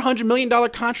 3-year, $100 million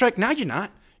contract. Now you're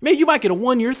not. Maybe you might get a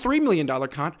 1-year, $3 million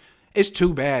contract. It's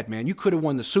too bad, man. You could have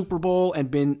won the Super Bowl and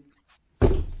been.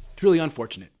 It's really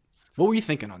unfortunate. What were you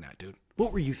thinking on that, dude?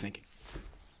 What were you thinking?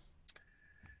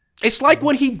 It's like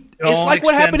when he. It's like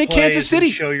what happened in Kansas City.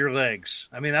 Show your legs.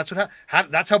 I mean, that's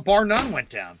that's how Bar None went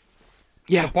down.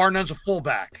 Yeah, so Bar None's a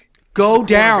fullback. Go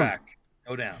down.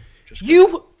 Go down. Just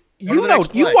you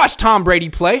watched Tom Brady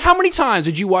play. How many times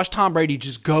did you watch Tom Brady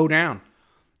just go down?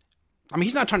 I mean,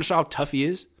 he's not trying to show how tough he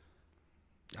is.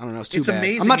 I don't know. It's too bad.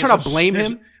 Amazing. I'm not trying to blame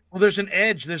him. Well, there's an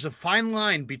edge. There's a fine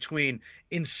line between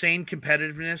insane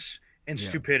competitiveness and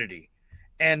stupidity.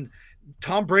 And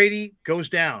Tom Brady goes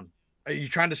down. Are you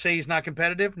trying to say he's not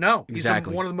competitive? No.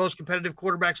 Exactly. He's one of the most competitive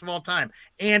quarterbacks of all time.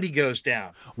 And he goes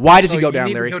down. Why does he go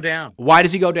down, Larry? Go down. Why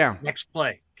does he go down? Next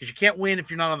play. Because you can't win if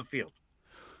you're not on the field.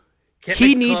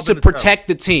 He needs to protect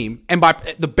the team. And by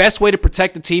the best way to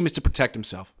protect the team is to protect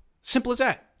himself. Simple as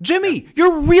that. Jimmy,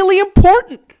 you're really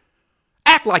important.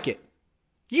 Act like it.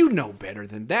 You know better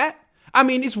than that. I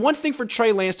mean, it's one thing for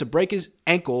Trey Lance to break his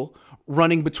ankle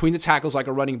running between the tackles like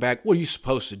a running back. What are you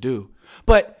supposed to do?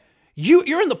 But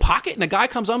you're in the pocket and a guy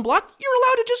comes unblocked, you're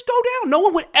allowed to just go down. No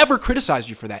one would ever criticize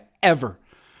you for that, ever.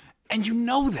 And you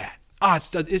know that. It's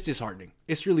disheartening.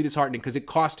 It's really disheartening because it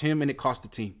cost him and it cost the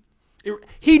team.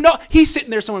 He's sitting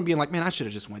there, someone being like, man, I should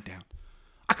have just went down.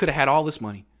 I could have had all this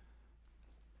money.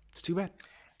 It's too bad.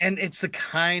 And it's the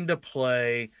kind of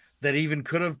play that even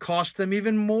could have cost them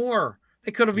even more.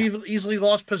 They could have easily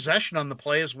lost possession on the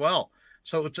play as well.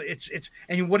 So it's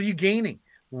and what are you gaining?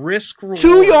 Risk reward.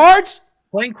 2 yards?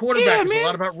 Playing quarterback is a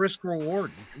lot about risk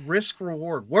reward. Risk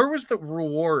reward. Where was the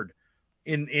reward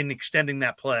in extending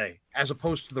that play as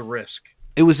opposed to the risk?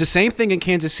 It was the same thing in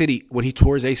Kansas City when he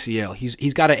tore his ACL.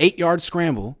 He's got an 8-yard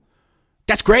scramble.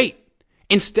 That's great.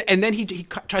 And then he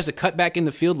tries to cut back in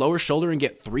the field, lower shoulder, and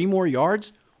get 3 more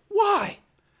yards. Why?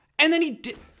 And then he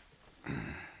did.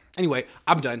 Anyway,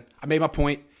 I'm done. I made my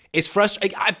point. It's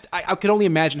frustrating. I can only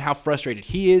imagine how frustrated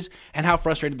he is and how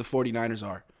frustrated the 49ers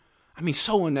are. I mean,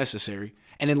 so unnecessary.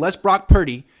 And unless Brock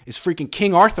Purdy is freaking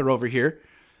King Arthur over here,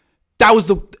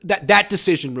 that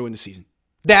decision ruined the season.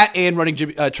 That and running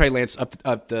Trey Lance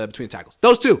up between the tackles.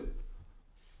 Those two.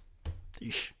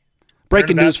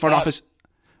 Breaking news, front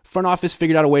office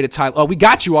figured out a way to tie. Oh, we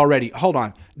got you already. Hold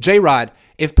on. J-Rod,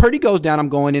 if Purdy goes down, I'm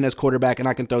going in as quarterback and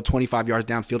I can throw 25 yards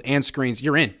downfield and screens.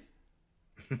 You're in.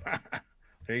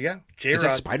 There you go. J-Rod. Is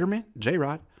that Spider-Man?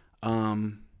 J-Rod.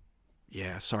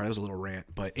 Yeah, sorry, that was a little rant.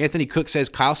 But Anthony Cook says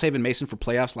Kyle saving Mason for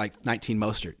playoffs like 19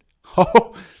 Mostert.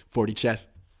 Oh, 40 chess.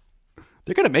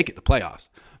 They're going to make it the playoffs.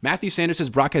 Matthew Sanders says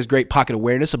Brock has great pocket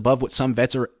awareness above what some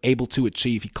vets are able to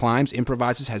achieve. He climbs,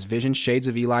 improvises, has vision, shades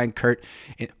of Eli and Kurt.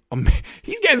 And,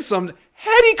 he's getting some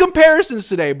heady comparisons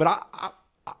today, but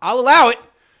I'll allow it.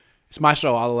 It's my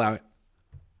show. I'll allow it.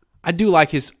 I do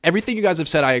like everything you guys have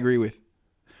said I agree with.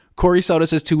 Corey Soto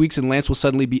says 2 weeks and Lance will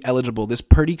suddenly be eligible. This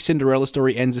Purdy Cinderella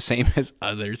story ends the same as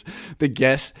others. The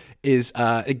guest is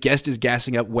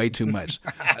gassing up way too much.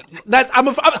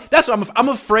 I'm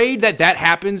afraid that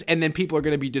happens and then people are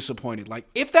going to be disappointed. Like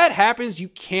if that happens, you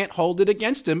can't hold it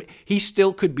against him. He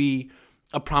still could be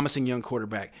a promising young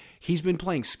quarterback. He's been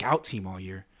playing scout team all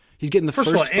year. He's getting the first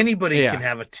first. Of all, anybody can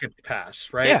have a tipped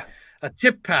pass, right? Yeah. A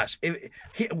tipped pass.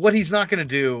 What he's not going to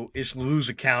do is lose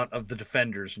account of the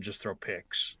defenders and just throw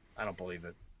picks. I don't believe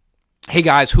it. Hey,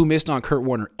 guys, who missed on Kurt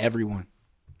Warner? Everyone.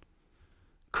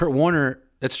 Kurt Warner,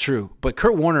 that's true. But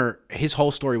Kurt Warner, his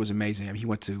whole story was amazing. I mean, he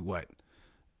went to what?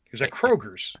 He was at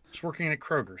Kroger's. He's working at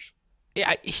Kroger's.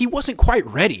 Yeah, he wasn't quite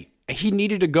ready. He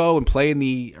needed to go and play in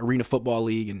the Arena Football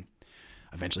League, and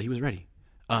eventually he was ready.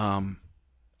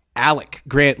 Alec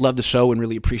Grant, love the show and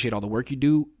really appreciate all the work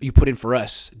you put in for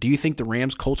us. Do you think the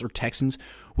Rams, Colts, or Texans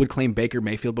would claim Baker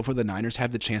Mayfield before the Niners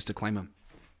have the chance to claim him?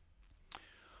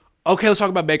 Okay, let's talk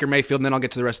about Baker Mayfield, and then I'll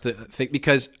get to the rest of the thing,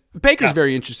 because Baker's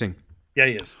very interesting. Yeah,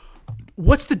 he is.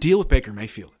 What's the deal with Baker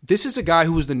Mayfield? This is a guy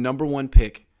who was the number one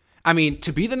pick. I mean,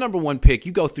 to be the number one pick,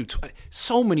 you go through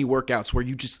so many workouts where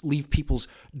you just leave people's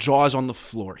jaws on the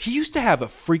floor. He used to have a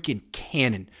freaking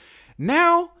cannon.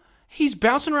 Now, he's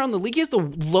bouncing around the league. He has the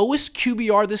lowest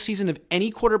QBR this season of any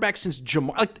quarterback since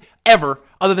ever,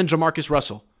 other than Jamarcus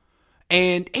Russell.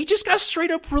 And he just got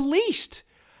straight up released.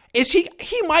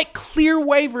 He might clear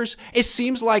waivers. It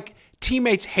seems like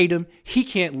teammates hate him. He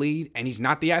can't lead, and he's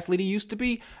not the athlete he used to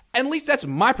be. At least that's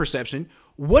my perception.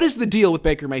 What is the deal with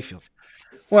Baker Mayfield?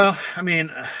 Well, I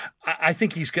mean, I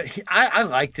think he's good. I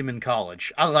liked him in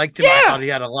college. I liked him. Yeah, I thought he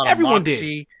had a lot of Did.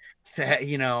 moxie.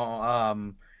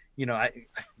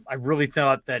 I really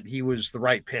thought that he was the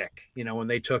right pick, when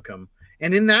they took him.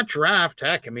 And in that draft,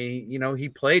 heck, I mean, he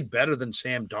played better than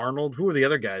Sam Darnold. Who were the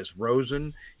other guys?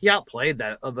 Rosen. He outplayed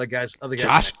that other guys.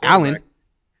 Josh Allen.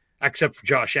 Except for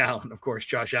Josh Allen. Of course,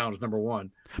 Josh Allen was number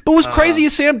one. But what's crazy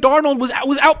is Sam Darnold was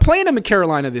outplaying him in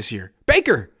Carolina this year.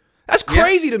 Baker. That's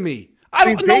crazy to me.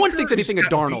 No one thinks anything of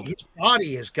Darnold. His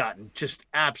body has gotten just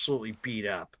absolutely beat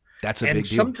up. That's a big deal.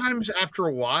 Sometimes after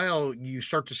a while, you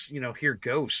start to hear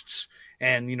ghosts,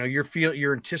 and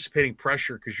you're anticipating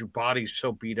pressure because your body's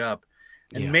so beat up,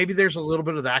 and maybe there's a little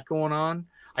bit of that going on.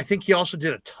 I think he also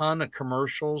did a ton of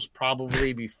commercials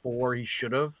probably before he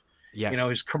should have. Yes.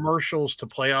 His commercials to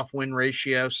playoff win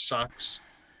ratio sucks.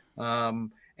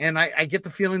 And I get the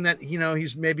feeling that,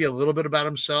 he's maybe a little bit about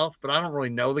himself, but I don't really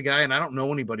know the guy, and I don't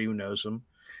know anybody who knows him.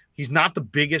 He's not the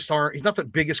biggest arm. He's not the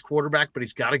biggest quarterback, but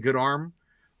he's got a good arm.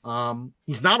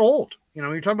 He's not old.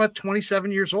 You're talking about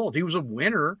 27 years old. He was a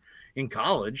winner in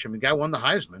college. I mean, the guy won the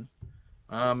Heisman.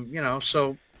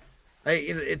 So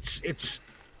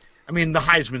I mean, the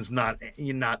Heisman's not a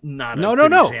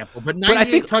good example, but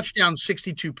 98 touchdowns,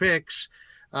 62 picks.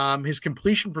 His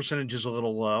completion percentage is a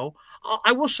little low.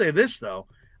 I will say this, though.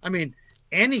 I mean,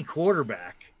 any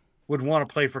quarterback would want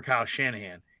to play for Kyle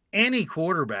Shanahan. Any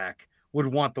quarterback would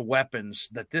want the weapons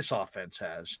that this offense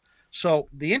has. So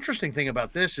the interesting thing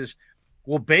about this is,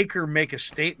 will Baker make a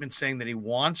statement saying that he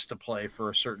wants to play for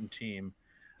a certain team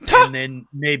and then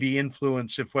maybe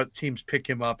influence if what teams pick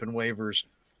him up in waivers?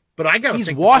 But I got to think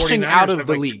he's washing out of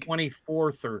the league.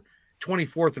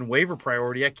 24th in waiver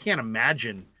priority. I can't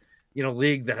imagine,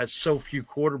 league that has so few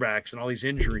quarterbacks and all these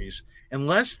injuries,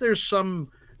 unless there's some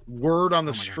word on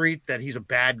the street that he's a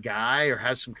bad guy or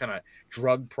has some kind of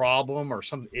drug problem or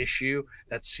some issue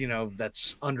that's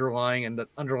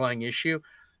underlying issue.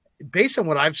 Based on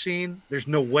what I've seen, there's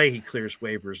no way he clears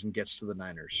waivers and gets to the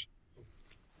Niners.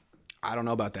 I don't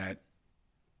know about that.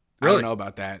 Really? I don't know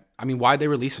about that. I mean, why'd they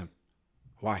release him?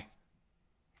 Why?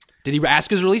 Did he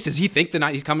ask his release? Does he think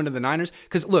he's coming to the Niners?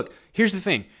 Because look, here's the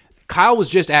thing. Kyle was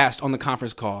just asked on the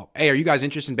conference call, hey, are you guys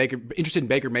interested in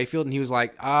Baker Mayfield? And he was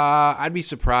like, I'd be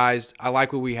surprised. I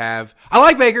like what we have. I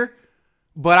like Baker,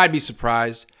 but I'd be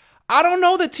surprised. I don't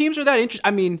know that teams are that interested.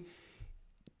 I mean,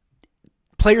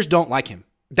 players don't like him.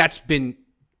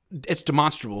 It's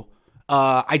demonstrable.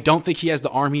 I don't think he has the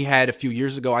arm he had a few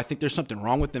years ago. I think there's something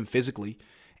wrong with him physically.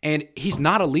 And he's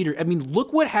not a leader. I mean,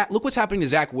 look what's happening to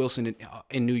Zach Wilson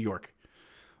in New York.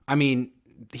 I mean,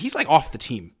 he's like off the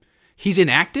team. He's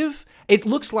inactive. It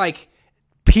looks like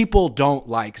people don't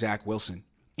like Zach Wilson.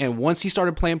 And once he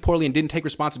started playing poorly and didn't take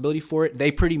responsibility for it,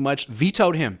 they pretty much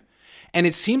vetoed him. And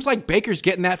it seems like Baker's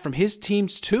getting that from his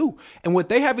teams too. And what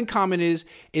they have in common is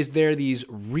they're these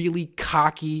really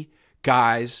cocky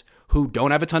guys who don't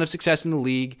have a ton of success in the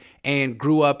league and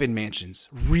grew up in mansions,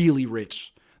 really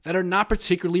rich, that are not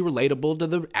particularly relatable to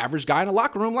the average guy in a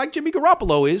locker room like Jimmy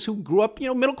Garoppolo is, who grew up,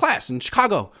 middle class in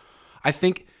Chicago. I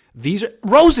think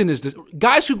Rosen is this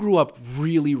guys who grew up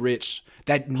really rich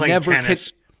that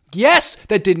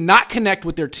that did not connect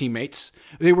with their teammates.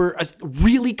 They were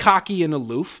really cocky and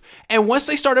aloof. And once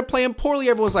they started playing poorly,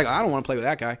 everyone's like, I don't want to play with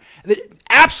that guy.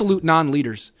 Absolute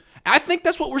non-leaders. I think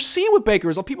that's what we're seeing with Baker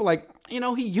is all people like,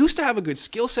 he used to have a good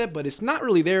skill set, but it's not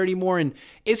really there anymore. And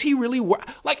is he really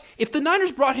if the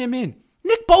Niners brought him in,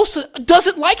 Nick Bosa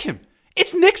doesn't like him.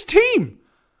 It's Nick's team.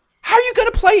 How are you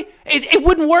going to play? It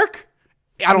wouldn't work.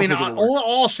 I don't think it'll work.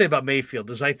 All I'll say about Mayfield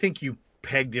is I think you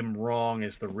pegged him wrong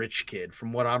as the rich kid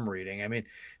from what I'm reading. I mean,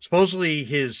 supposedly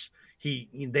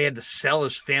they had to sell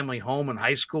his family home in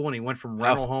high school, and he went from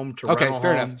rental home to rental home. Okay,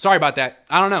 fair enough. Sorry about that.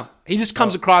 I don't know. He just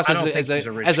comes across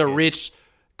as a rich,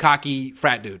 cocky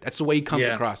frat dude. That's the way he comes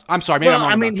across. I'm sorry, maybe I'm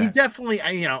wrong about that. He definitely,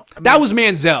 that was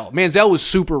Manziel. Manziel was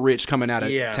super rich coming out of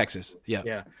Texas. Yeah.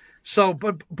 Yeah. So,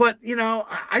 but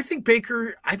I think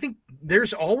Baker. I think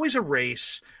there's always a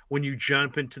race when you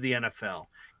jump into the NFL.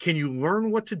 Can you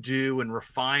learn what to do and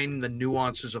refine the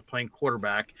nuances of playing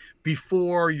quarterback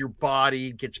before your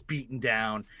body gets beaten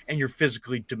down and you're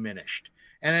physically diminished?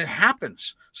 And it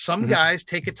happens. Some guys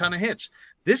take a ton of hits.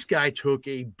 This guy took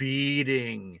a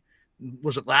beating.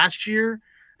 Was it last year?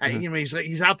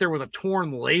 He's out there with a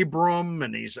torn labrum,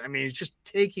 and he's just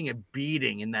taking a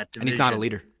beating in that division. And he's not a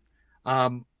leader.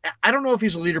 I don't know if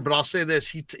he's a leader, but I'll say this: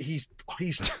 he's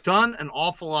done an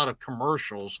awful lot of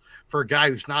commercials for a guy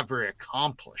who's not very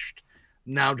accomplished.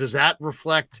 Now, does that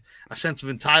reflect a sense of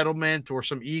entitlement or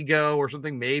some ego or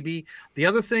something? Maybe.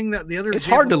 It's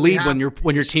hard to lead when your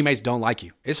teammates don't like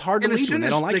you. It's hard to lead when they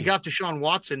don't like you. They got Deshaun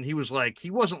Watson. He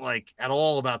wasn't like at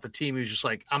all about the team. He was just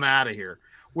like, I'm out of here.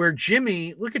 Where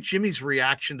look at Jimmy's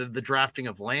reaction to the drafting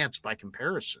of Lance by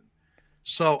comparison.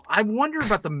 So I wonder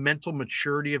about the mental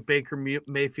maturity of Baker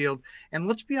Mayfield. And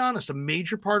let's be honest, a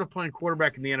major part of playing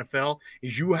quarterback in the NFL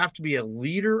is you have to be a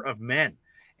leader of men.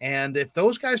 And if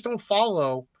those guys don't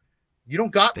follow, you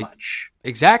don't got much.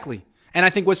 Exactly. And I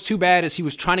think what's too bad is he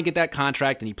was trying to get that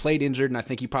contract and he played injured, and I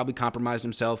think he probably compromised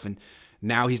himself, and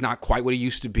now he's not quite what he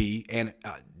used to be, and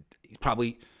he's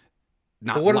probably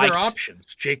not liked. But what are their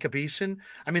options? Jacob Eason?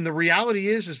 I mean, the reality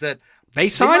is that they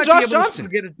signed Josh Johnson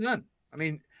to get it done. I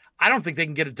mean, I don't think they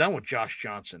can get it done with Josh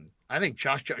Johnson. I think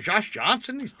Josh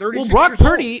Johnson, he's 36 Well, Brock years old.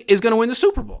 Purdy is going to win the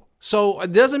Super Bowl, so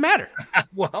it doesn't matter.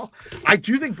 Well, I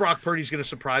do think Brock Purdy's going to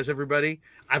surprise everybody.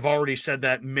 I've already said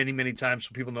that many, many times,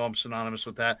 so people know I'm synonymous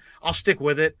with that. I'll stick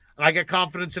with it, and I got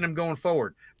confidence in him going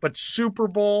forward. But Super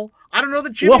Bowl, I don't know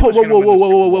that Jimmy was going to win the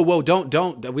Super Bowl.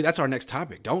 Don't. That's our next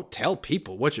topic. Don't tell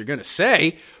people what you're going to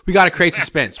say. We got to create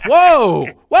suspense. Whoa.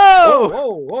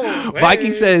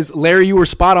 Viking says, Larry, you were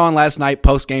spot on last night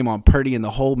post-game on Purdy and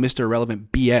the whole Mr.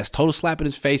 Irrelevant BS. Total slap in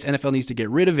his face. NFL needs to get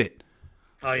rid of it.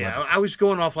 Oh, yeah. I was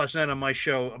going off last night on my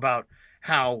show about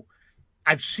how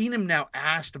I've seen him now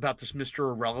asked about this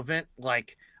Mr. Irrelevant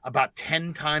like about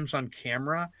 10 times on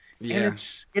camera. Yeah. And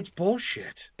it's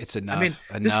bullshit. It's enough. I mean,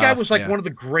 this guy was like one of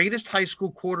the greatest high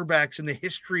school quarterbacks in the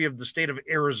history of the state of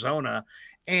Arizona,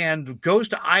 and goes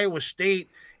to Iowa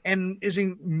State and is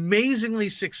amazingly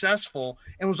successful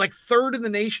and was like third in the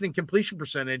nation in completion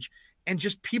percentage. And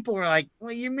just people are like,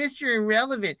 well, you're Mr.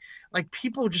 Irrelevant. Like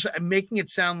people just making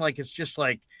it sound like it's just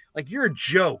like you're a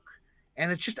joke.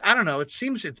 And it's just, I don't know. It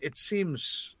seems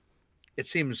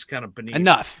kind of beneath.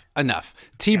 Enough.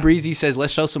 T. Breezy says,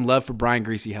 let's show some love for Brian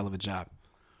Greasy. Hell of a job.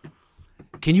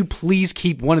 Can you please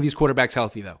keep one of these quarterbacks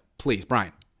healthy, though? Please,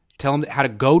 Brian. Tell him how to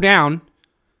go down.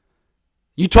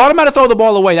 You taught him how to throw the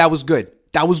ball away. That was good.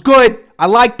 I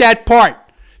like that part.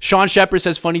 Sean Shepard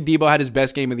says, funny Debo had his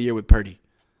best game of the year with Purdy.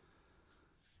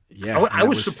 Yeah, I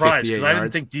was surprised because I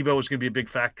didn't think Debo was going to be a big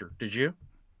factor. Did you?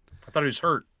 I thought he was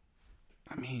hurt.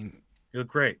 I mean, he looked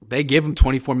great. They give him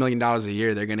 $24 million a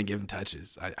year. They're going to give him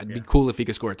touches. I'd be cool if he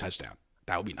could score a touchdown.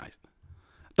 That would be nice.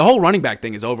 The whole running back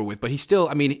thing is over with, but he still,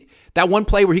 I mean, that one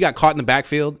play where he got caught in the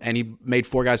backfield and he made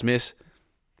 4 guys miss,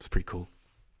 it's pretty cool.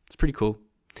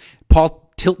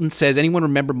 Paul Tilton says, anyone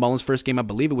remember Mullen's first game? I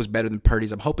believe it was better than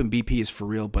Purdy's. I'm hoping BP is for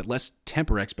real, but let's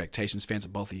temper expectations, fans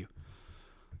of both of you.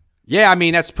 Yeah, I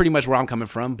mean, that's pretty much where I'm coming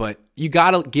from, but you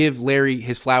got to give Larry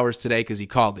his flowers today because he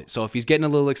called it. So if he's getting a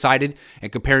little excited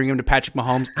and comparing him to Patrick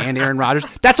Mahomes and Aaron Rodgers,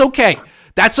 that's okay.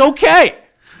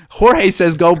 Jorge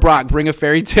says, go Brock, bring a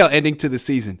fairy tale ending to the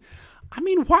season. I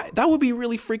mean, why? That would be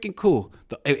really freaking cool.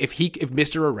 If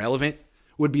Mr. Irrelevant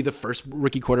would be the first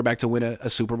rookie quarterback to win a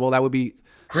Super Bowl, that would be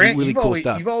some really cool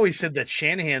stuff. You've always said that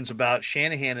Shanahan's about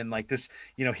Shanahan and like this,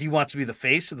 he wants to be the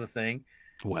face of the thing.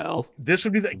 Well, this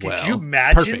would be could you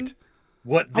imagine perfect.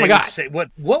 What they would say?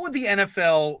 What would the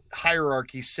NFL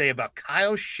hierarchy say about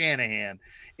Kyle Shanahan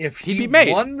if he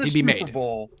won the Super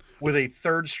Bowl with his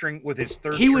third string?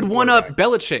 He would one up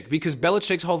Belichick because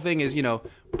Belichick's whole thing is,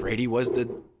 Brady was the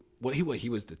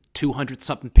 200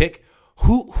 something pick.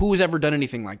 Who's ever done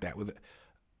anything like that with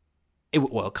it?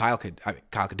 Well, Kyle could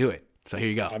do it. So here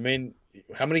you go. I mean,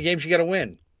 how many games you got to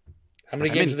win? How many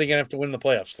games are they going to have to win in the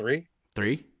playoffs? 3?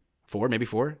 4, maybe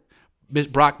 4.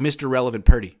 Brock, Mr. Relevant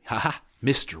Purdy. Haha,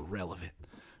 Mr. Relevant.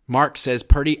 Mark says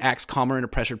Purdy acts calmer in a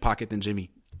pressured pocket than Jimmy.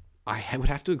 I would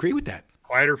have to agree with that.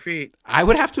 Quieter feet. I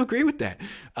would have to agree with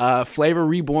that. Flavor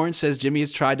Reborn says Jimmy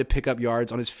has tried to pick up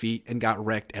yards on his feet and got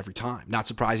wrecked every time. Not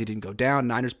surprised he didn't go down.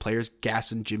 Niners players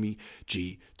gassing Jimmy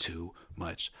G too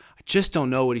much. I just don't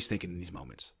know what he's thinking in these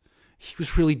moments. He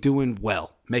was really doing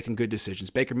well, making good decisions.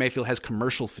 Baker Mayfield has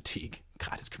commercial fatigue.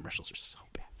 God, his commercials are so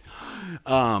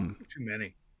bad. Too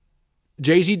many.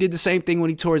 JG did the same thing when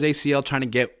he tore his ACL, trying to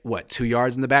get, 2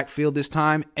 yards in the backfield this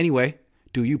time? Anyway,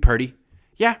 do you, Purdy?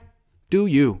 Yeah, do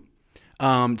you.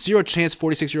 Zero chance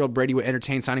 46-year-old Brady would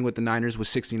entertain signing with the Niners with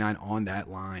 69 on that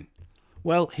line.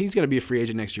 Well, he's going to be a free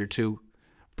agent next year, too.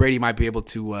 Brady might be able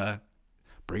to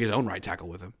bring his own right tackle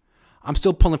with him. I'm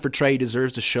still pulling for Trey. He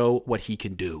deserves to show what he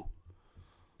can do.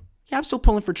 Yeah, I'm still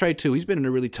pulling for Trey, too. He's been in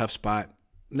a really tough spot.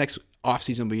 Next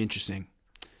offseason will be interesting.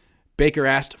 Baker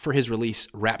asked for his release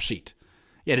rap sheet.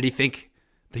 Yeah, did he think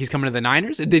that he's coming to the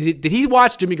Niners? Did he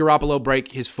watch Jimmy Garoppolo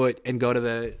break his foot and go to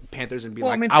the Panthers and be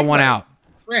I want out?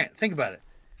 Grant, think about it.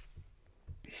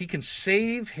 He can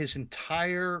save his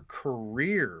entire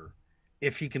career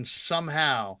if he can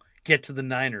somehow get to the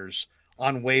Niners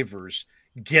on waivers,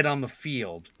 get on the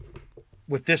field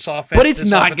with this offense. But it's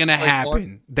not going to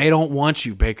happen. They don't want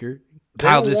you, Baker.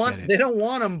 Kyle just said it. They don't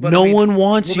want him. But no one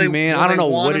wants you, man. I don't know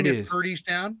what it is. Purdy's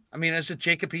down. I mean, is it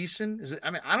Jacob Eason? Is it? I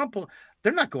mean,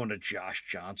 they're not going to Josh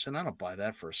Johnson. I don't buy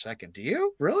that for a second. Do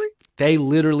you really? They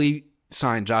literally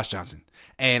signed Josh Johnson.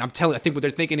 And I think what they're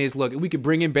thinking is, look, we could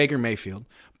bring in Baker Mayfield,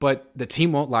 but the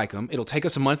team won't like him. It'll take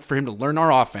us a month for him to learn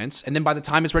our offense, and then by the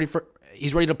time he's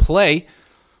ready to play,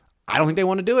 I don't think they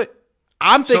want to do it.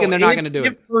 I'm thinking they're not going to do it.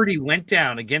 If Purdy went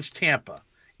down against Tampa,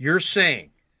 you're saying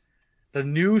the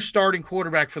new starting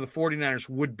quarterback for the 49ers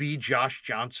would be Josh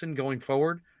Johnson going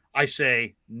forward? I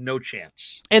say no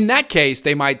chance. In that case,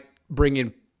 they might bring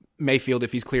in Mayfield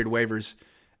if he's cleared waivers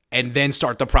and then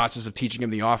start the process of teaching him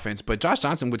the offense. But Josh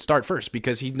Johnson would start first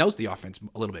because he knows the offense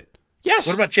a little bit. Yes.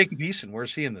 What about Jacob Eason?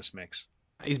 Where's he in this mix?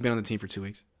 He's been on the team for 2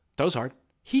 weeks. Throws hard.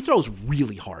 He throws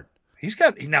really hard.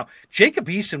 Now, Jacob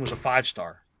Eason was a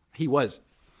 5-star. He was.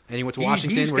 And he went to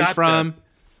Washington, where he's from.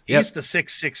 He's the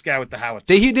 6'6" guy with the howitzer.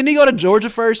 Didn't he go to Georgia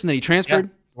first and then he transferred?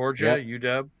 Yeah.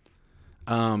 Georgia,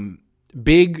 UW.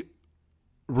 Big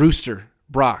Rooster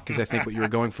Brock is, I think, what you were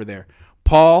going for there.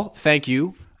 Paul, thank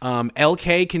you.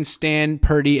 LK can stand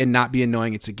Purdy and not be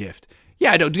annoying. It's a gift.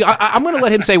 Yeah, I'm going to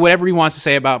let him say whatever he wants to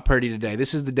say about Purdy today.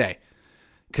 This is the day.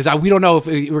 Because we don't know if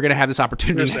we're going to have this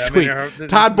opportunity next week.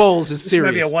 Todd Bowles is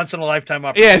serious. This might be a once-in-a-lifetime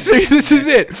opportunity. Yeah, this is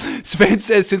it. Sven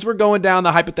says, since we're going down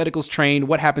the hypotheticals train,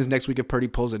 what happens next week if Purdy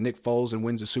pulls a Nick Foles and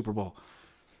wins the Super Bowl?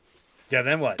 Yeah,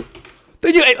 then what?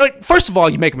 First of all,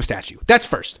 you make him a statue. That's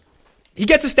first. He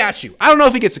gets a statue. I don't know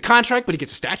if he gets a contract, but he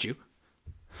gets a statue.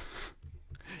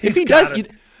 If he does,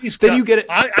 then you get it.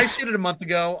 I said it a month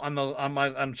ago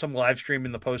on some live stream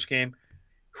in the post game.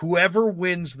 Whoever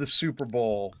wins the Super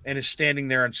Bowl and is standing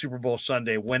there on Super Bowl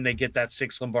Sunday when they get that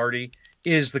 6th Lombardi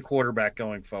is the quarterback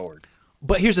going forward.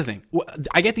 But here's the thing.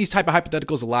 I get these type of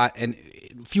hypotheticals a lot, and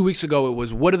a few weeks ago it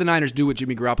was, what do the Niners do with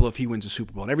Jimmy Garoppolo if he wins the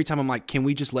Super Bowl? And every time I'm like, can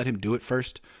we just let him do it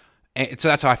first? And so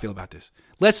that's how I feel about this.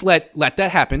 Let's let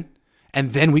that happen,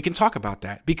 and then we can talk about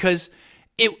that. Because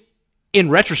in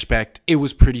retrospect, it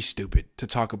was pretty stupid to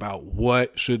talk about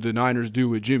what should the Niners do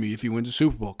with Jimmy if he wins the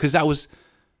Super Bowl. Because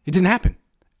it didn't happen.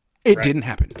 It didn't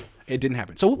happen.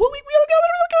 So we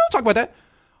don't talk about that.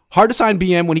 Hard to sign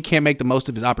BM when he can't make the most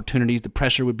of his opportunities. The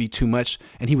pressure would be too much,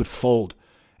 and he would fold.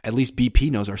 At least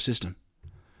BP knows our system.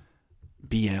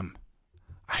 BM.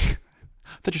 I thought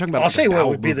you were talking about. I'll say what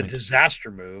would be the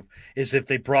disaster move is if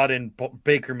they brought in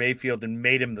Baker Mayfield and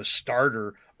made him the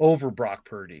starter over Brock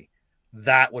Purdy.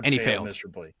 That would fail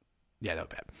miserably. Yeah, that would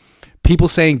be bad. People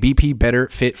saying BP better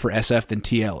fit for SF than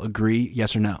TL. Agree?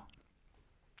 Yes or no?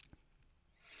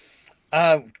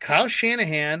 Kyle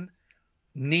Shanahan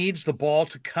needs the ball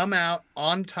to come out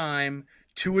on time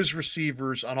to his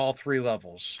receivers on all 3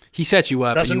 levels. He set you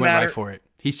up and you went right for it.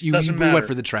 You went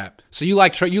for the trap. So you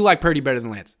like Purdy better than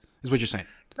Lance, is what you're saying.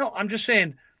 No, I'm just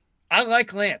saying I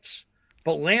like Lance,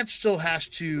 but Lance still has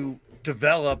to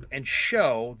develop and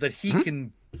show that he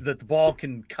can that the ball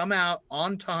can come out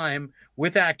on time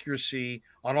with accuracy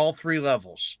on all 3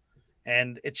 levels.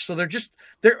 And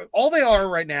they're all they are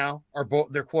right now are both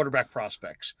their quarterback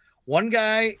prospects. One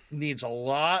guy needs a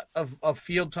lot of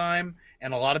field time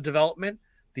and a lot of development.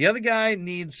 The other guy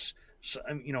needs,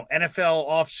 NFL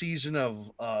offseason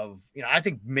of I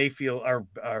think Mayfield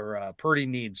or Purdy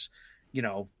needs,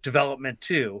 development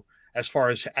too, as far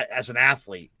as an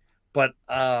athlete. But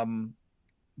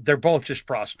they're both just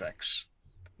prospects.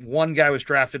 One guy was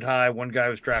drafted high, one guy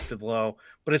was drafted low,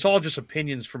 but it's all just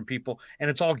opinions from people, and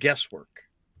it's all guesswork.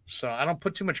 So I don't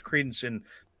put too much credence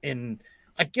in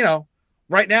like,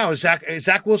 right now, is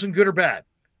Zach Wilson good or bad?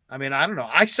 I mean, I don't know.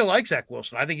 I still like Zach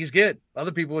Wilson. I think he's good.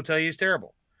 Other people would tell you he's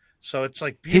terrible. So it's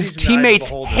like his teammates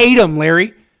hate him,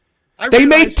 Larry. They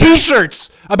made T-shirts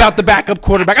about the backup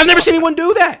quarterback. I've never seen anyone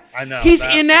do that. I know. He's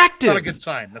inactive. That's not a good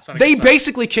sign. They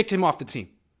basically kicked him off the team.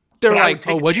 They're like,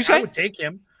 "Oh, what'd you say?" I would take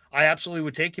him. I absolutely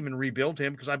would take him and rebuild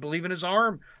him because I believe in his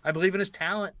arm. I believe in his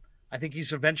talent. I think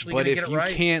he's eventually going to get it right. But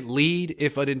if you can't lead,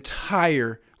 if an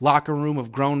entire locker room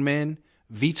of grown men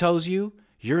vetoes you,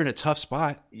 you're in a tough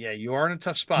spot. Yeah, you are in a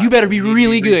tough spot. You better be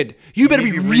really good. You better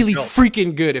be really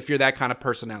freaking good if you're that kind of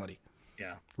personality.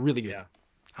 Yeah. Really good. Yeah.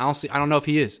 I don't know if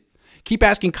he is. Keep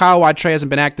asking Kyle why Trey hasn't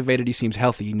been activated. He seems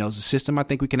healthy. He knows the system. I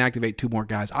think we can activate 2 more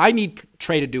guys. I need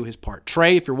Trey to do his part.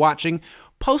 Trey, if you're watching,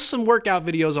 post some workout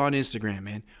videos on Instagram,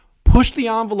 man. Push the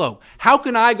envelope. How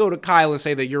can I go to Kyle and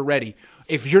say that you're ready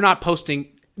if you're not posting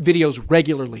videos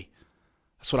regularly?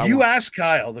 That's what I want. You asked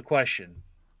Kyle the question.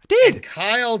 I did. And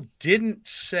Kyle didn't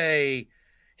say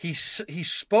he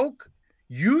spoke.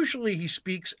 Usually he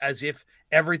speaks as if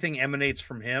everything emanates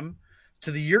from him.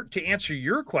 To answer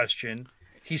your question,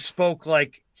 he spoke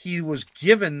like he was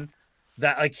given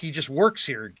that, like he just works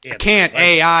here. I can't.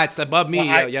 Like, it's above me.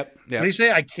 Well, yep. What do you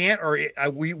say? I can't, or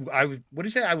what do you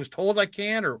say? I was told I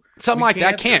can, or something like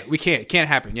that. We can't. It can't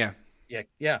happen. Yeah.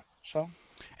 Yeah. So,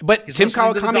 but Tim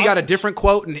Kawakami got a different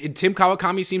quote, and Tim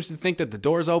Kawakami seems to think that the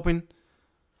door's open.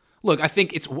 Look, I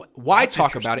think it's why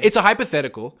talk about it. It's a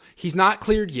hypothetical. He's not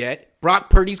cleared yet. Brock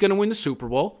Purdy's going to win the Super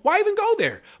Bowl. Why even go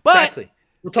there? But exactly.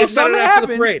 We'll talk about it after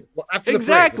the parade.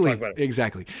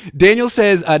 Exactly. Daniel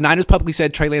says Niners publicly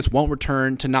said Trey Lance won't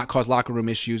return to not cause locker room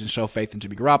issues and show faith in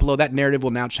Jimmy Garoppolo. That narrative will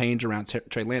now change around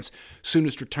Trey Lance's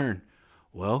soonest return.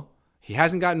 Well, he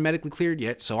hasn't gotten medically cleared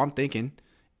yet, so I'm thinking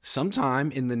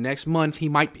sometime in the next month he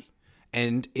might be.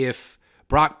 And if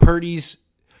Brock Purdy's...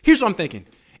 Here's what I'm thinking.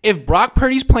 If Brock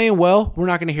Purdy's playing well, we're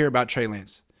not going to hear about Trey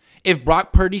Lance. If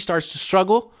Brock Purdy starts to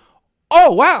struggle,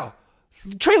 oh, wow,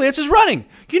 Trey Lance is running.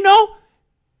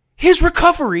 His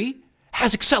recovery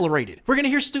has accelerated. We're going to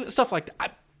hear stuff like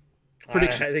that.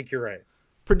 Prediction. I think you're right.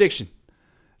 Prediction.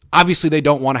 Obviously, they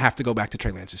don't want to have to go back to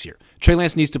Trey Lance this year. Trey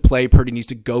Lance needs to play. Purdy needs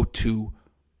to go to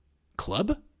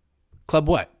club? Club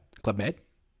what? Club Med?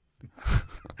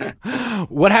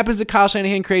 What happens to Kyle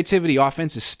Shanahan creativity?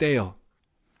 Offense is stale.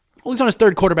 Well, he's on his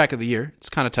 3rd quarterback of the year. It's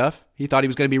kind of tough. He thought he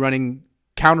was going to be running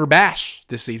counter bash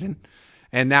this season,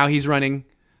 and now he's running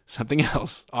something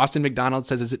else. Austin McDonald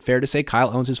says, is it fair to say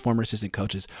Kyle owns his former assistant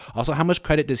coaches? Also, how much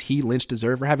credit does Lynch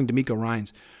deserve for having D'Amico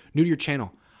Ryans? New to your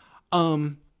channel.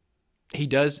 He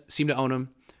does seem to own him.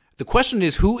 The question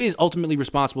is, who is ultimately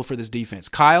responsible for this defense?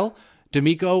 Kyle,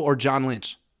 D'Amico, or John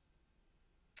Lynch?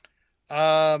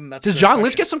 Does John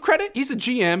Lynch get some credit? He's the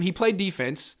GM. He played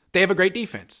defense. They have a great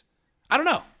defense. I don't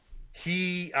know.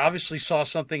 He obviously saw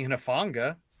something in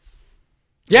Hufanga.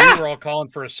 Yeah. We were all calling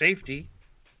for a safety.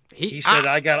 He said,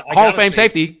 I got Hall of Fame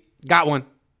safety. Got one.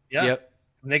 Yeah. Yep.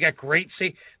 And they got great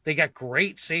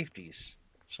safeties.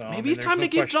 So maybe it's time to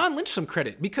give John Lynch some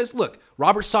credit because look,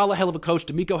 Robert Saleh, hell of a coach,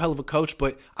 D'Amico, hell of a coach,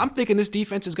 but I'm thinking this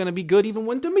defense is going to be good even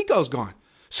when D'Amico's gone.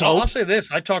 So I'll say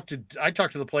this: I talk to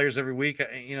the players every week.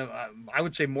 I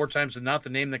would say more times than not, the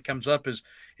name that comes up is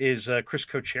Chris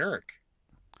Kocherik.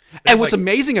 And what's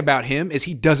amazing about him is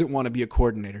he doesn't want to be a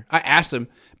coordinator. I asked him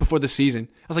before the season.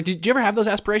 I was like, did you ever have those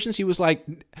aspirations? He was like,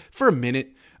 for a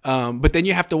minute. But then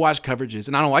you have to watch coverages.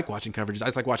 And I don't like watching coverages. I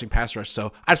just like watching pass rush.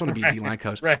 So I just want to be a D-line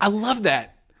coach. Right. I love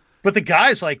that. But the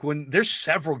guys, like when there's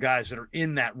several guys that are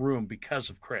in that room because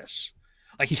of Chris.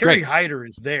 Like he's Terry great. Hyder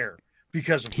is there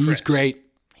because of Chris. He's great.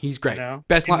 He's great.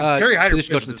 Best Terry Hyder with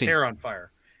his hair on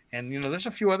fire. And, there's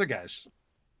a few other guys.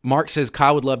 Mark says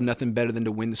Kyle would love nothing better than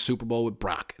to win the Super Bowl with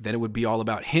Brock. Then it would be all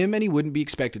about him, and he wouldn't be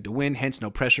expected to win. Hence, no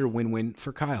pressure. Win-win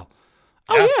for Kyle.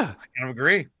 Yeah, I kind of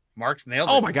agree. Mark's nailed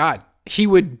it. Oh, my God. He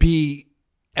would be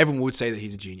 – everyone would say that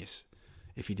he's a genius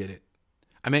if he did it.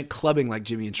 I meant clubbing like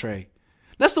Jimmy and Trey.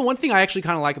 That's the one thing I actually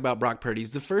kind of like about Brock Purdy.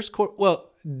 Is the first quarter – well,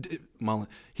 Mullen,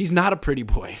 he's not a pretty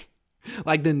boy.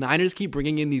 Like the Niners keep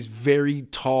bringing in these very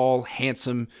tall,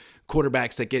 handsome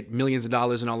quarterbacks that get millions of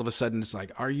dollars, and all of a sudden it's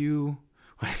like, are you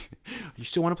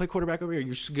still want to play quarterback over here?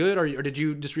 You're good, or did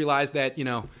you just realize that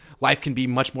life can be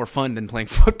much more fun than playing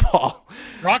football?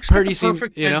 Brock's got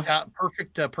the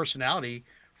perfect personality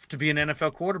to be an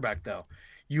NFL quarterback, though.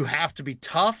 You have to be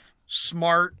tough,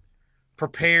 smart,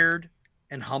 prepared,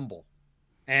 and humble,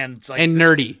 and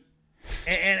nerdy,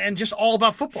 and just all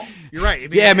about football. You're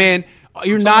right. Man.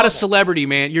 You're not a celebrity,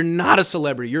 man. You're not a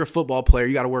celebrity. You're a football player.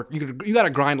 You got to work. You got to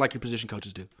grind like your position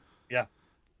coaches do. Yeah.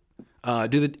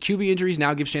 Do the QB injuries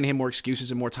now give Shanahan more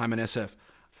excuses and more time in SF?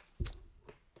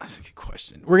 That's a good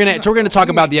question. We're gonna talk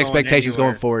about the expectations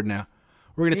going forward now.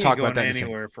 We're going to talk about that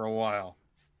anywhere for a while.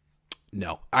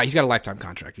 No. He's got a lifetime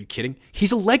contract. Are you kidding?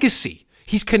 He's a legacy.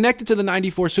 He's connected to the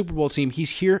 94 Super Bowl team. He's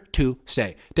here to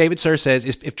stay. David Sir says,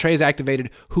 if Trey is activated,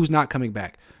 who's not coming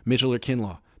back? Mitchell or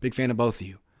Kinlaw? Big fan of both of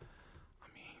you. I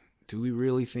mean, do we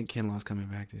really think Kinlaw's coming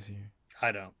back this year?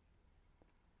 I don't.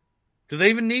 Do they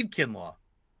even need Kinlaw?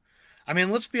 I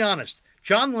mean, let's be honest.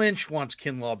 John Lynch wants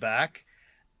Kinlaw back.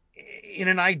 In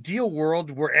an ideal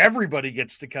world where everybody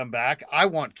gets to come back, I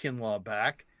want Kinlaw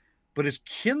back. But is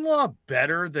Kinlaw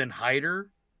better than Hyder?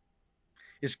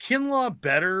 Is Kinlaw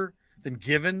better than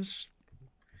Givens?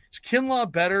 Is Kinlaw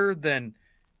better than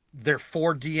their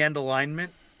 4D end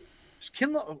alignment? Is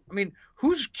Kinlaw, I mean,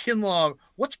 who's Kinlaw?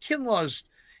 What's Kinlaw's?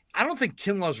 I don't think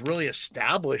Kinlaw's really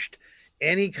established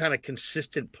any kind of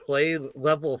consistent play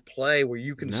level of play where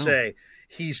you can say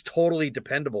he's totally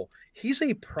dependable. He's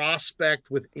a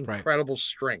prospect with incredible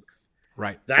strength.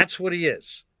 Right. That's what he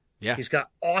is. Yeah. He's got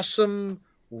awesome,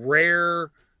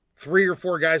 rare 3 or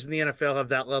 4 guys in the NFL have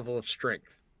that level of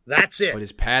strength. That's it. But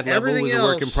his pad level is a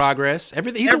work in progress.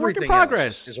 He's a work in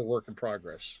progress. Is a work in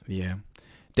progress. Yeah.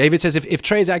 David says, if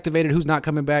Trey's activated, who's not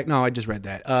coming back? No, I just read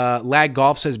that. Lag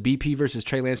Golf says BP versus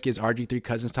Trey Lance gives RG3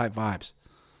 Cousins type vibes.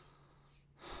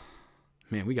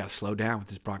 Man, we got to slow down with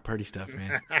this Brock Purdy stuff,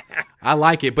 man. I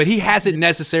like it, but he hasn't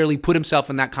necessarily put himself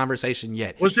in that conversation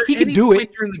yet. Was there he any could do point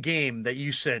it during the game that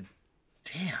you said,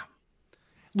 damn?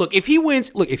 Look, if he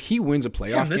wins a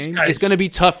playoff game, it's going to be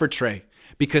tough for Trey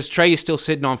because Trey is still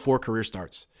sitting on 4 career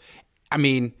starts. I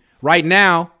mean, right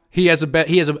now he has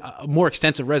a more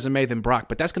extensive resume than Brock,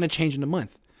 but that's going to change in a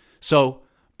month. So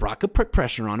Brock could put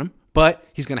pressure on him, but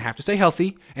he's going to have to stay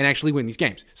healthy and actually win these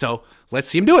games. So let's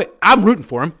see him do it. I'm rooting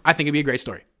for him. I think it'd be a great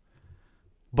story.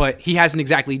 But he hasn't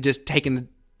exactly just taken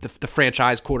the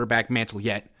franchise quarterback mantle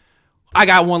yet. I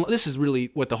got one. This is really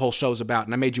what the whole show's about,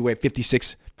 and I made you wait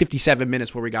 57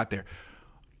 minutes before we got there.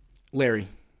 Larry,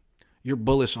 you're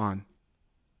bullish on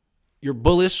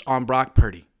Brock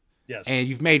Purdy. Yes. And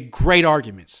you've made great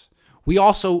arguments. We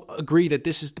also agree that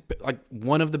this is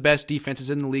one of the best defenses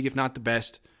in the league, if not the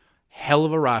best. Hell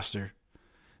of a roster.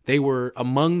 They were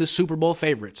among the Super Bowl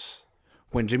favorites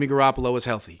when Jimmy Garoppolo was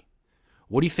healthy.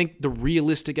 What do you think the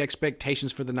realistic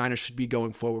expectations for the Niners should be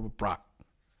going forward with Brock?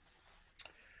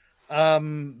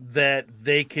 That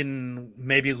they can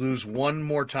maybe lose one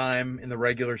more time in the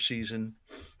regular season.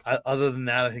 Other than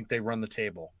that, I think they run the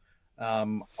table.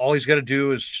 All he's got to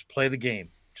do is just play the game.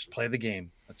 Just play the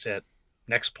game. That's it.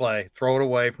 Next play. Throw it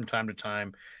away from time to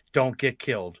time. Don't get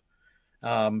killed.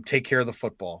 Take care of the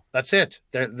football. That's it.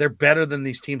 They're better than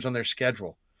these teams on their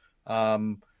schedule.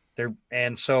 And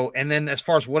then as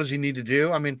far as what does he need to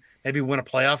do? I mean, maybe win a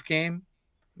playoff game.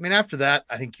 I mean, after that,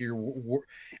 I think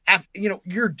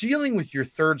you're dealing with your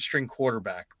third string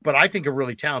quarterback, but I think a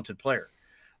really talented player.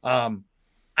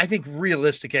 I think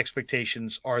realistic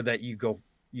expectations are that you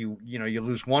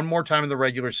lose one more time in the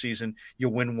regular season, you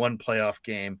win one playoff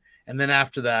game. And then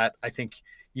after that, I think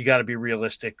you got to be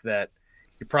realistic that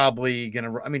you're probably going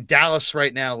to, I mean, Dallas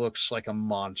right now looks like a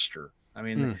monster. I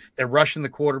mean, they're rushing the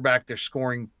quarterback. They're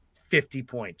scoring 50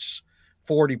 points,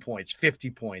 40 points, 50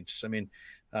 points. I mean,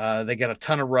 they got a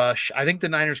ton of rush. I think the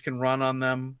Niners can run on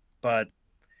them, but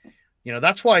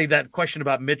that's why that question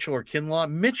about Mitchell or Kinlaw,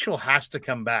 Mitchell has to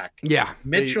come back. Yeah.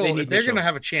 Mitchell, if they're going to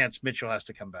have a chance, Mitchell has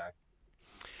to come back.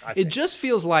 It just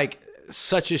feels like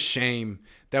such a shame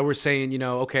that we're saying,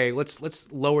 okay,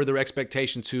 let's lower their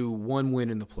expectation to one win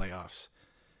in the playoffs.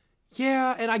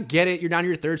 Yeah, and I get it. You're down to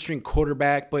your third string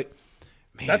quarterback, but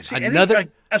man,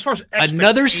 as far as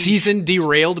another season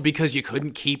derailed because you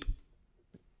couldn't keep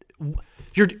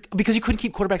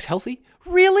quarterbacks healthy?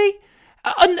 Really?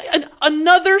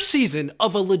 Another season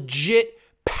of a legit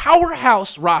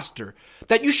powerhouse roster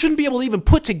that you shouldn't be able to even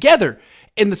put together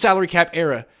in the salary cap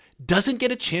era doesn't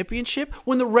get a championship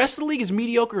when the rest of the league is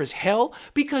mediocre as hell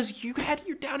because you're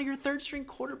down to your third string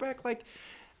quarterback. Like,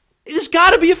 there's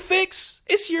got to be a fix.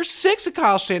 It's year 6 of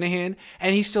Kyle Shanahan,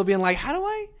 and he's still being like, how do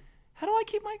I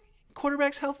keep my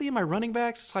quarterbacks healthy and my running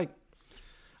backs? It's like,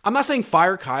 I'm not saying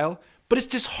fire Kyle, but it's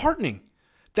disheartening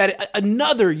that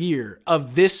another year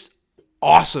of this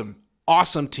awesome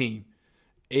team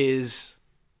is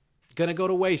going to go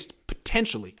to waste,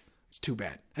 potentially. It's too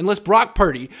bad. Unless Brock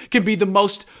Purdy can be the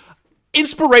most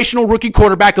inspirational rookie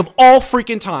quarterback of all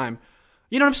freaking time.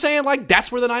 You know what I'm saying? Like, that's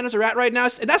where the Niners are at right now.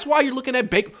 And that's why you're looking at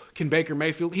Baker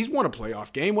Mayfield. He's won a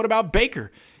playoff game. What about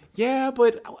Baker? Yeah,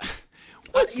 but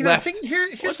what's left?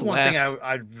 Here's one thing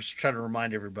I was trying to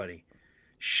remind everybody.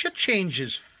 Shit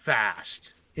changes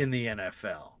fast in the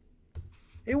NFL.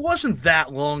 It wasn't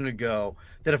that long ago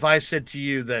that if I said to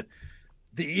you that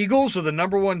the Eagles are the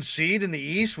number 1 seed in the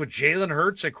East with Jalen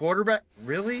Hurts at quarterback,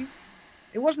 really?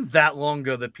 It wasn't that long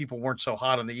ago that people weren't so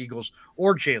hot on the Eagles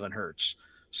or Jalen Hurts.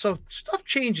 So stuff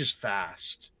changes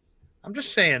fast. I'm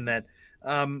just saying that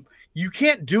you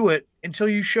can't do it until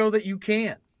you show that you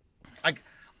can.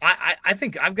 I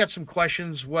think I've got some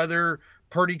questions whether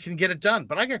Purdy can get it done,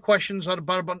 but I got questions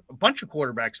about a bunch of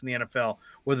quarterbacks in the NFL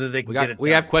whether they can get it done. We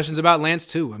have questions about Lance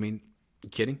too. I mean, you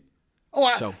kidding?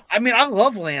 I mean, I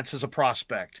love Lance as a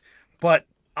prospect, but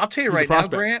I'll tell you right now,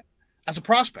 Grant, as a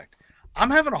prospect, I'm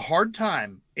having a hard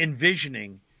time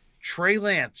envisioning Trey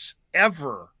Lance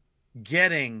ever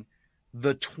getting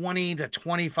the 20 to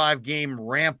 25 game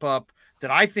ramp up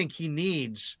that I think he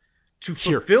needs to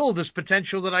fulfill this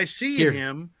potential that I see in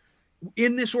him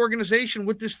in this organization,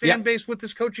 with this fan base, with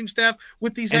this coaching staff,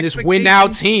 with these and this win now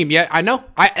team. Yeah, I know.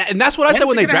 And that's what I said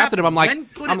when they drafted him. I'm like, when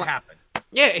could it happen?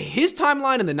 Yeah, his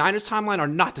timeline and the Niners timeline are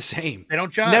not the same. They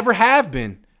don't jive. Never have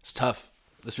been. It's tough.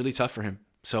 It's really tough for him.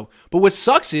 So, but what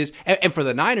sucks is, and for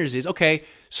the Niners is, okay,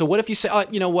 so what if you say,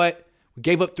 you know what? We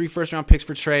gave up 3 first-round picks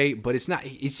for Trey, but it's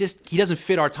just he doesn't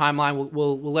fit our timeline.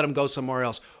 We'll let him go somewhere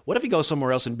else. What if he goes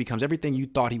somewhere else and becomes everything you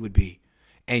thought he would be?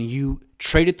 And you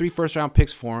traded 3 first-round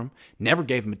picks for him, never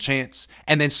gave him a chance,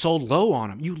 and then sold low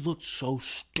on him. You look so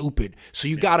stupid. So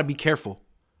you got to be careful.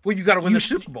 Well, you got to win the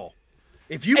Super Bowl.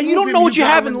 And you don't know what you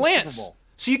have in Lance.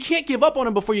 So you can't give up on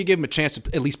him before you give him a chance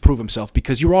to at least prove himself,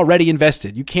 because you're already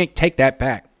invested. You can't take that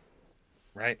back.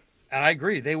 Right. And I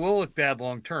agree. They will look bad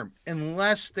long term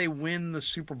unless they win the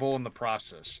Super Bowl in the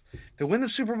process. They win the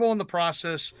Super Bowl in the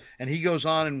process and he goes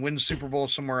on and wins the Super Bowl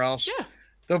somewhere else. Yeah.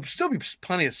 There'll still be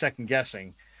plenty of second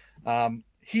guessing.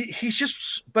 He's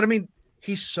just, but I mean,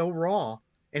 he's so raw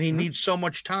and he needs so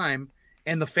much time,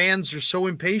 and the fans are so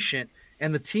impatient,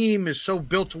 and the team is so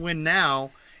built to win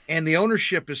now. And the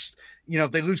ownership is,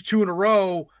 if they lose 2 in a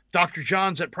row, Dr.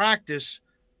 John's at practice.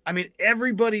 I mean,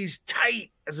 everybody's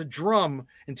tight as a drum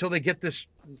until they get this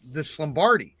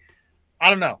Lombardi. I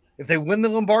don't know. If they win the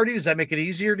Lombardi, does that make it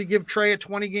easier to give Trey a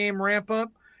 20-game ramp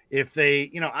up? If they,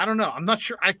 I don't know. I'm not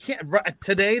sure. I can't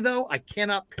today though. I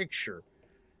cannot picture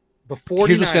the 49ers.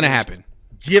 Here's what's going to happen: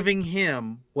 giving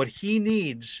him what he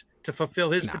needs to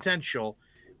fulfill his potential,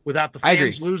 without the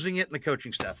fans losing it and the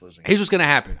coaching staff losing it. Here's what's going to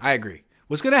happen. I agree.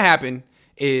 What's going to happen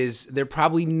is they're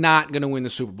probably not going to win the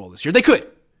Super Bowl this year. They could,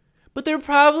 but they're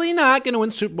probably not going to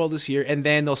win the Super Bowl this year, and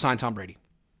then they'll sign Tom Brady.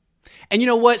 And you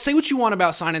know what? Say what you want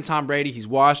about signing Tom Brady. He's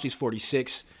washed. He's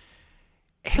 46.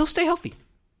 He'll stay healthy.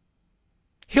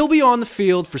 He'll be on the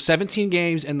field for 17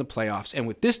 games in the playoffs. And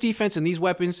with this defense and these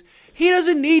weapons, he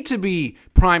doesn't need to be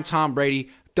prime Tom Brady.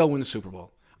 They'll win the Super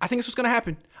Bowl. I think that's what's going to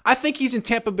happen. I think he's in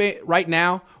Tampa Bay right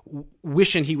now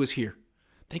wishing he was here.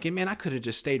 Thinking, man, I could have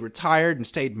just stayed retired and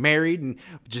stayed married and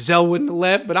Giselle wouldn't have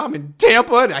left, but I'm in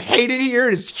Tampa and I hate it here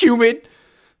and it's humid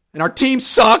and our team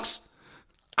sucks.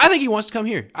 I think he wants to come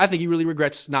here. I think he really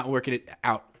regrets not working it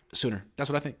out sooner. That's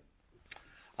what I think.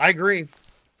 I agree.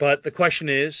 But the question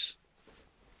is,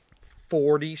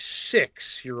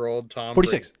 46-year-old Tom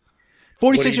 46.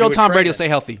 Brady. 46-year-old Tom Brady will stay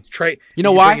healthy. Trey, you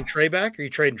know why? Bringing Trey back, or are you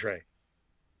trading Trey?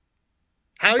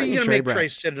 How are you going to make Trey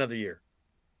sit another year?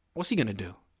 What's he going to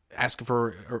do? Ask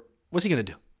for, or what's he going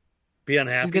to do? Be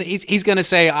unhappy? He's going to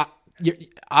say,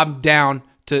 I'm down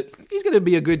to, he's going to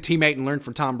be a good teammate and learn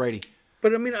from Tom Brady.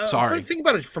 But I mean, think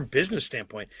about it from business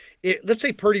standpoint. Let's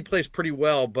say Purdy plays pretty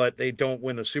well, but they don't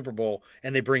win the Super Bowl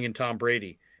and they bring in Tom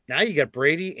Brady. Now you got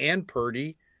Brady and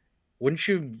Purdy. Wouldn't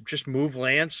you just move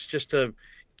Lance just to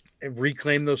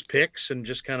reclaim those picks and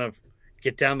just kind of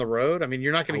get down the road? I mean,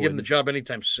 you're not going to give him the job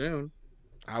anytime soon.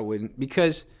 I wouldn't,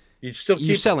 because you're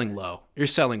selling low. You're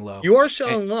selling low. You are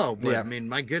selling low, but I mean,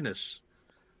 my goodness.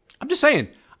 I'm just saying.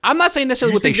 I'm not saying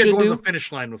necessarily what they should do. To the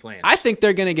finish line with Lance. I think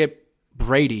they're going to get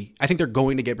Brady. I think they're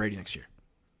going to get Brady next year.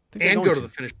 And go to the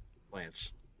finish line with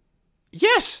Lance.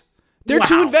 Yes. They're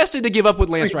too invested to give up with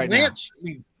Lance now. I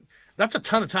mean, that's a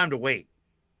ton of time to wait.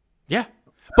 Yeah.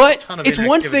 But it's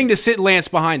one thing to sit Lance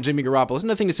behind Jimmy Garoppolo. It's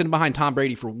another thing to sit him behind Tom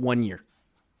Brady for 1 year.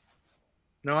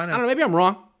 No, I know. I don't know. Maybe I'm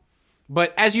wrong.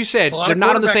 But as you said, they're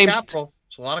not on the same. It's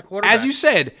a lot of quarterbacks. As you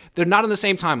said, they're not on the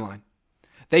same timeline.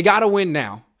 They got to win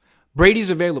now. Brady's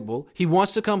available. He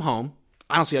wants to come home.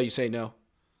 I don't see how you say no.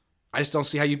 I just don't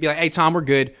see how you'd be like, hey, Tom, we're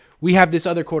good. We have this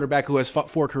other quarterback who has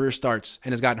 4 career starts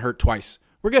and has gotten hurt twice.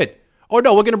 We're good. Or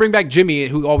no, we're going to bring back Jimmy,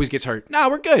 who always gets hurt. No,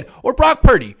 we're good. Or Brock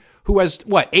Purdy, who has,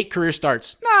 8 career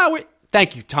starts. No,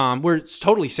 thank you, Tom. We're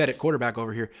totally set at quarterback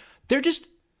over here.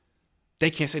 They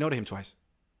can't say no to him twice.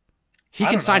 He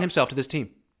can sign himself to this team.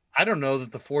 I don't know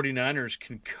that the 49ers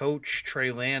can coach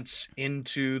Trey Lance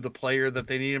into the player that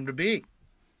they need him to be.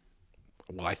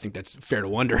 Well, I think that's fair to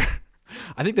wonder.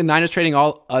 I think the Niners trading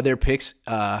all other picks,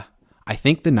 I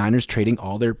think the Niners trading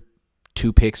all their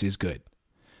 2 picks is good.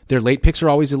 Their late picks are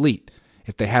always elite.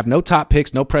 If they have no top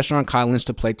picks, no pressure on Kyle Lynch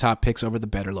to play top picks over the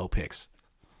better low picks.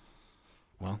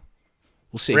 Well,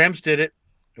 we'll see. Rams did it.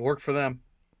 It worked for them.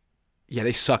 Yeah,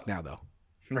 they suck now, though.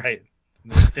 Right.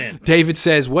 They're thin. David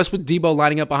says, what's with Debo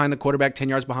lining up behind the quarterback 10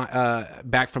 yards behind,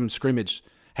 back from scrimmage?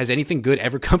 Has anything good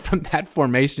ever come from that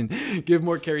formation? Give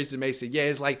more carries to Mason. Yeah,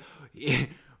 it's like,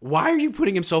 why are you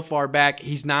putting him so far back?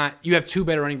 He's not. You have two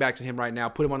better running backs than him right now.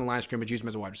 Put him on the line of scrimmage. Use him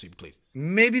as a wide receiver, please.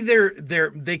 Maybe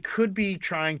they could be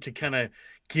trying to kind of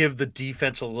give the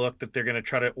defense a look that they're going to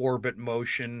try to orbit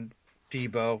motion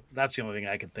Debo. That's the only thing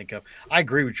I can think of. I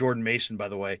agree with Jordan Mason, by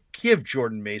the way. Give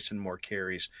Jordan Mason more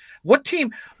carries. What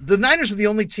team? The Niners are the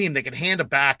only team that can hand a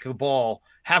back the ball,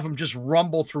 have him just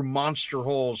rumble through monster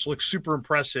holes, look super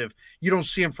impressive. You don't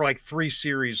see him for like 3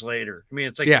 series later. I mean,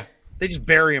 it's like they just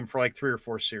bury him for like 3 or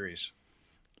 4 series.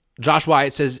 Josh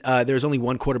Wyatt says there's only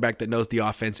one quarterback that knows the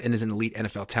offense and is an elite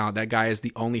NFL talent. That guy is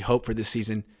the only hope for this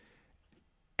season.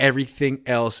 Everything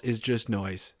else is just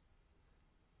noise.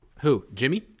 Who?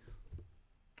 Jimmy?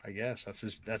 I guess that's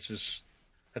his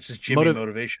Jimmy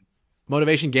motivation.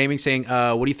 Motivation Gaming saying,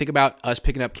 what do you think about us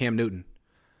picking up Cam Newton?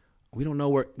 We don't know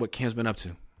what Cam's been up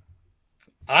to.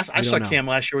 I saw Cam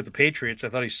last year with the Patriots. I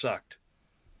thought he sucked.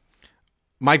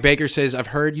 Mike Baker says, I've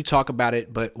heard you talk about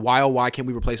it, but why can't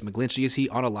we replace McGlinchey? Is he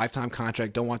on a lifetime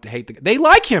contract? Don't want to hate they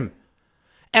like him.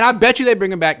 And I bet you they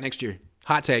bring him back next year.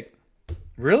 Hot take.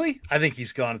 Really? I think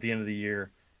he's gone at the end of the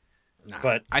year. Nah,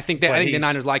 but I think the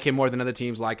Niners like him more than other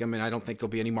teams like him, and I don't think there'll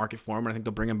be any market for him. I think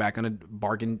they'll bring him back on a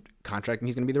bargain contract, and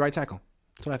he's going to be the right tackle.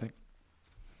 That's what I think.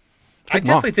 I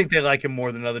definitely think they like him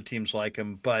more than other teams like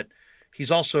him, but he's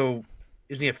also –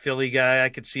 isn't he a Philly guy? I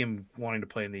could see him wanting to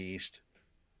play in the East.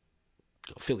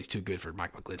 Philly's too good for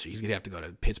Mike McGlinchey. He's going to have to go to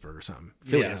Pittsburgh or something.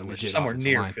 Philly has a legit somewhere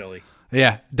near line. Philly.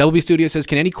 Yeah. Double B Studio says,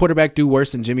 can any quarterback do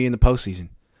worse than Jimmy in the postseason?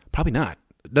 Probably not.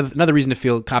 Another reason to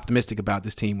feel optimistic about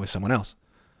this team with someone else.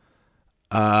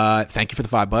 Thank you for the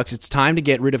 $5. It's time to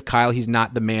get rid of Kyle. He's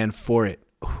not the man for it.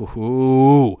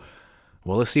 Ooh.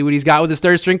 Well, let's see what he's got with his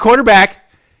third string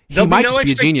quarterback. He might just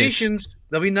be a genius.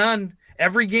 There'll be none.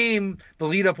 Every game, the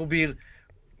lead up will be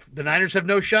the Niners have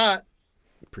no shot.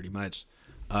 Pretty much.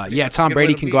 Tom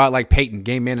Brady can go out like Peyton,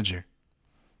 game manager.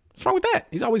 What's wrong with that?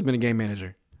 He's always been a game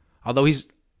manager. Although he's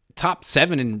top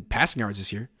 7 in passing yards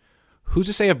this year. Who's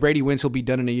to say if Brady wins, he'll be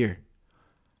done in a year?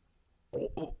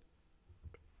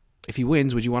 If he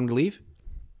wins, would you want him to leave?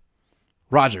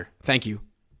 Roger, thank you.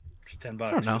 It's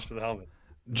 $10 just for the helmet.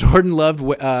 Jordan Love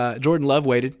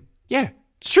waited. Yeah,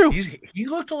 it's true. He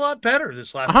looked a lot better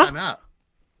this last time out.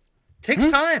 Takes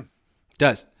time.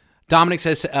 Does. Dominic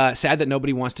says, sad that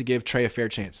nobody wants to give Trey a fair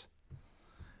chance.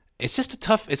 It's just a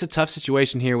tough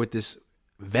situation here with this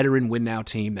veteran win now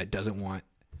team that doesn't want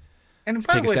to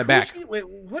take a step back.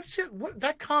 What's it? What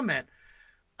that comment?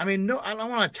 I mean, no, I don't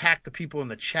want to attack the people in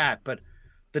the chat, but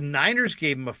the Niners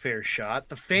gave him a fair shot.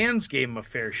 The fans gave him a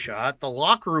fair shot. The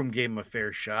locker room gave him a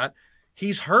fair shot.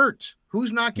 He's hurt.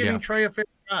 Who's not giving Trey a fair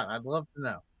shot? I'd love to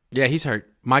know. Yeah, he's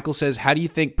hurt. Michael says, how do you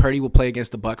think Purdy will play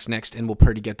against the Bucs next, and will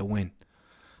Purdy get the win?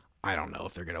 I don't know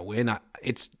if they're going to win.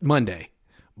 It's Monday.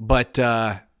 But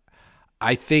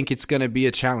I think it's going to be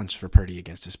a challenge for Purdy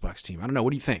against this Bucs team. I don't know.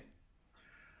 What do you think?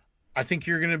 I think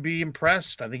you're going to be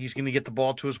impressed. I think he's going to get the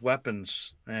ball to his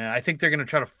weapons. I think they're going to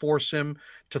try to force him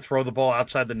to throw the ball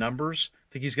outside the numbers. I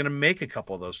think he's going to make a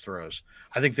couple of those throws.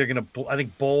 I think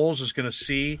Bowles is going to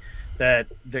see that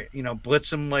they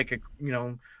blitz him like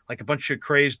a bunch of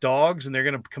crazed dogs, and they're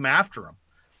going to come after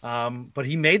him. But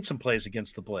he made some plays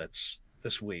against the blitz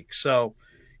this week. So,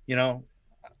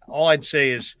 all I'd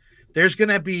say is there's going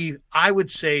to be, I would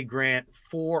say, Grant,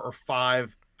 4 or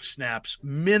 5 snaps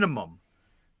minimum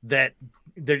that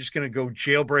they're just going to go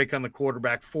jailbreak on the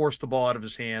quarterback, force the ball out of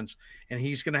his hands, and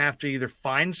he's going to have to either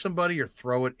find somebody or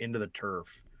throw it into the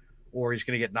turf, or he's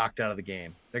going to get knocked out of the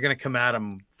game. They're going to come at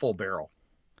him full barrel.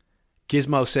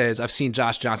 Gizmo says, I've seen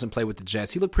Josh Johnson play with the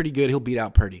Jets. He looked pretty good. He'll beat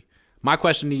out Purdy. My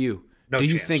question to you, do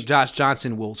you think Josh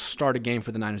Johnson will start a game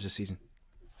for the Niners this season?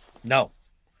 No.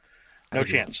 No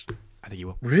chance. I think he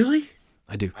will. Really?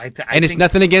 I do. And it's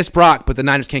nothing against Brock, but the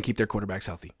Niners can't keep their quarterbacks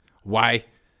healthy. Why?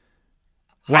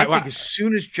 I think as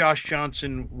soon as Josh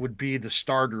Johnson would be the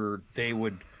starter, they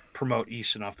would promote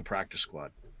Eason off the practice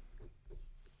squad.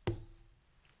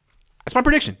 That's my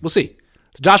prediction. We'll see.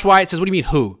 So Josh Wyatt says, what do you mean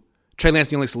who? Trey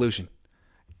Lance the only solution.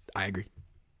 I agree.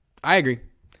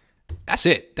 That's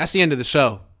it. That's the end of the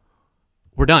show.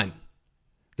 We're done.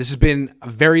 This has been a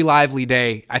very lively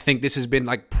day. I think this has been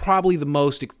probably the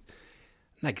most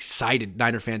excited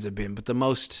Niner fans have been, but the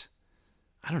most,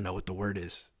 I don't know what the word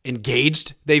is,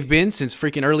 engaged they've been since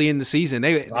freaking early in the season.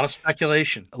 A lot of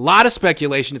speculation.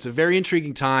 It's a very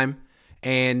intriguing time,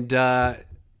 And Farhan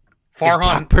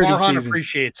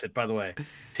appreciates it, by the way.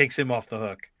 Takes him off the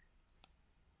hook.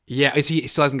 Yeah, he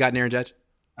still hasn't gotten Aaron Judge?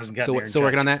 Still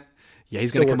working on that? Yeah,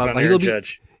 he's going to come up. He's a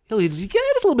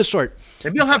little bit short.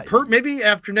 Maybe he'll have maybe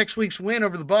after next week's win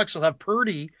over the Bucks, he'll have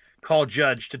Purdy call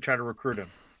Judge to try to recruit him.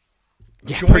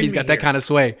 Yeah, Purdy's got that kind of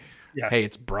sway. Yeah. Hey,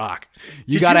 it's Brock.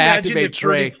 You got to activate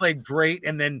Trey. Purdy played great,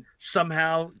 and then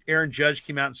somehow Aaron Judge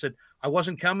came out and said, "I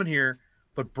wasn't coming here,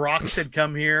 but Brock said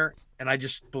come here, and I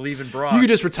just believe in Brock." You could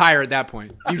just retire at that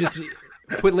point. You just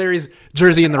put Larry's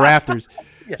jersey in the rafters.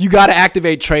 Yeah. You got to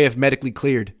activate Trey if medically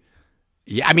cleared.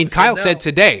 Yeah, I mean, Kyle said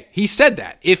today. He said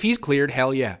that. If he's cleared,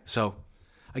 hell yeah. So,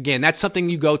 again, that's something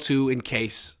you go to in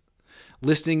case.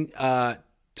 Listening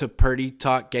to Purdy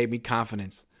talk gave me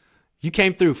confidence. You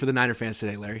came through for the Niner fans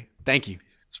today, Larry. Thank you.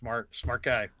 Smart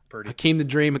guy, Purdy. Hakeem the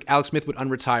Dream, Alex Smith would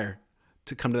unretire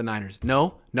to come to the Niners.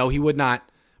 No, he would not,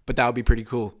 but that would be pretty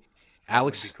cool.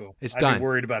 Alex, it's done. I'd be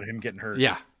worried about him getting hurt.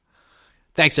 Yeah.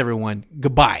 Thanks, everyone.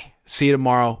 Goodbye. See you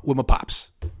tomorrow with my pops.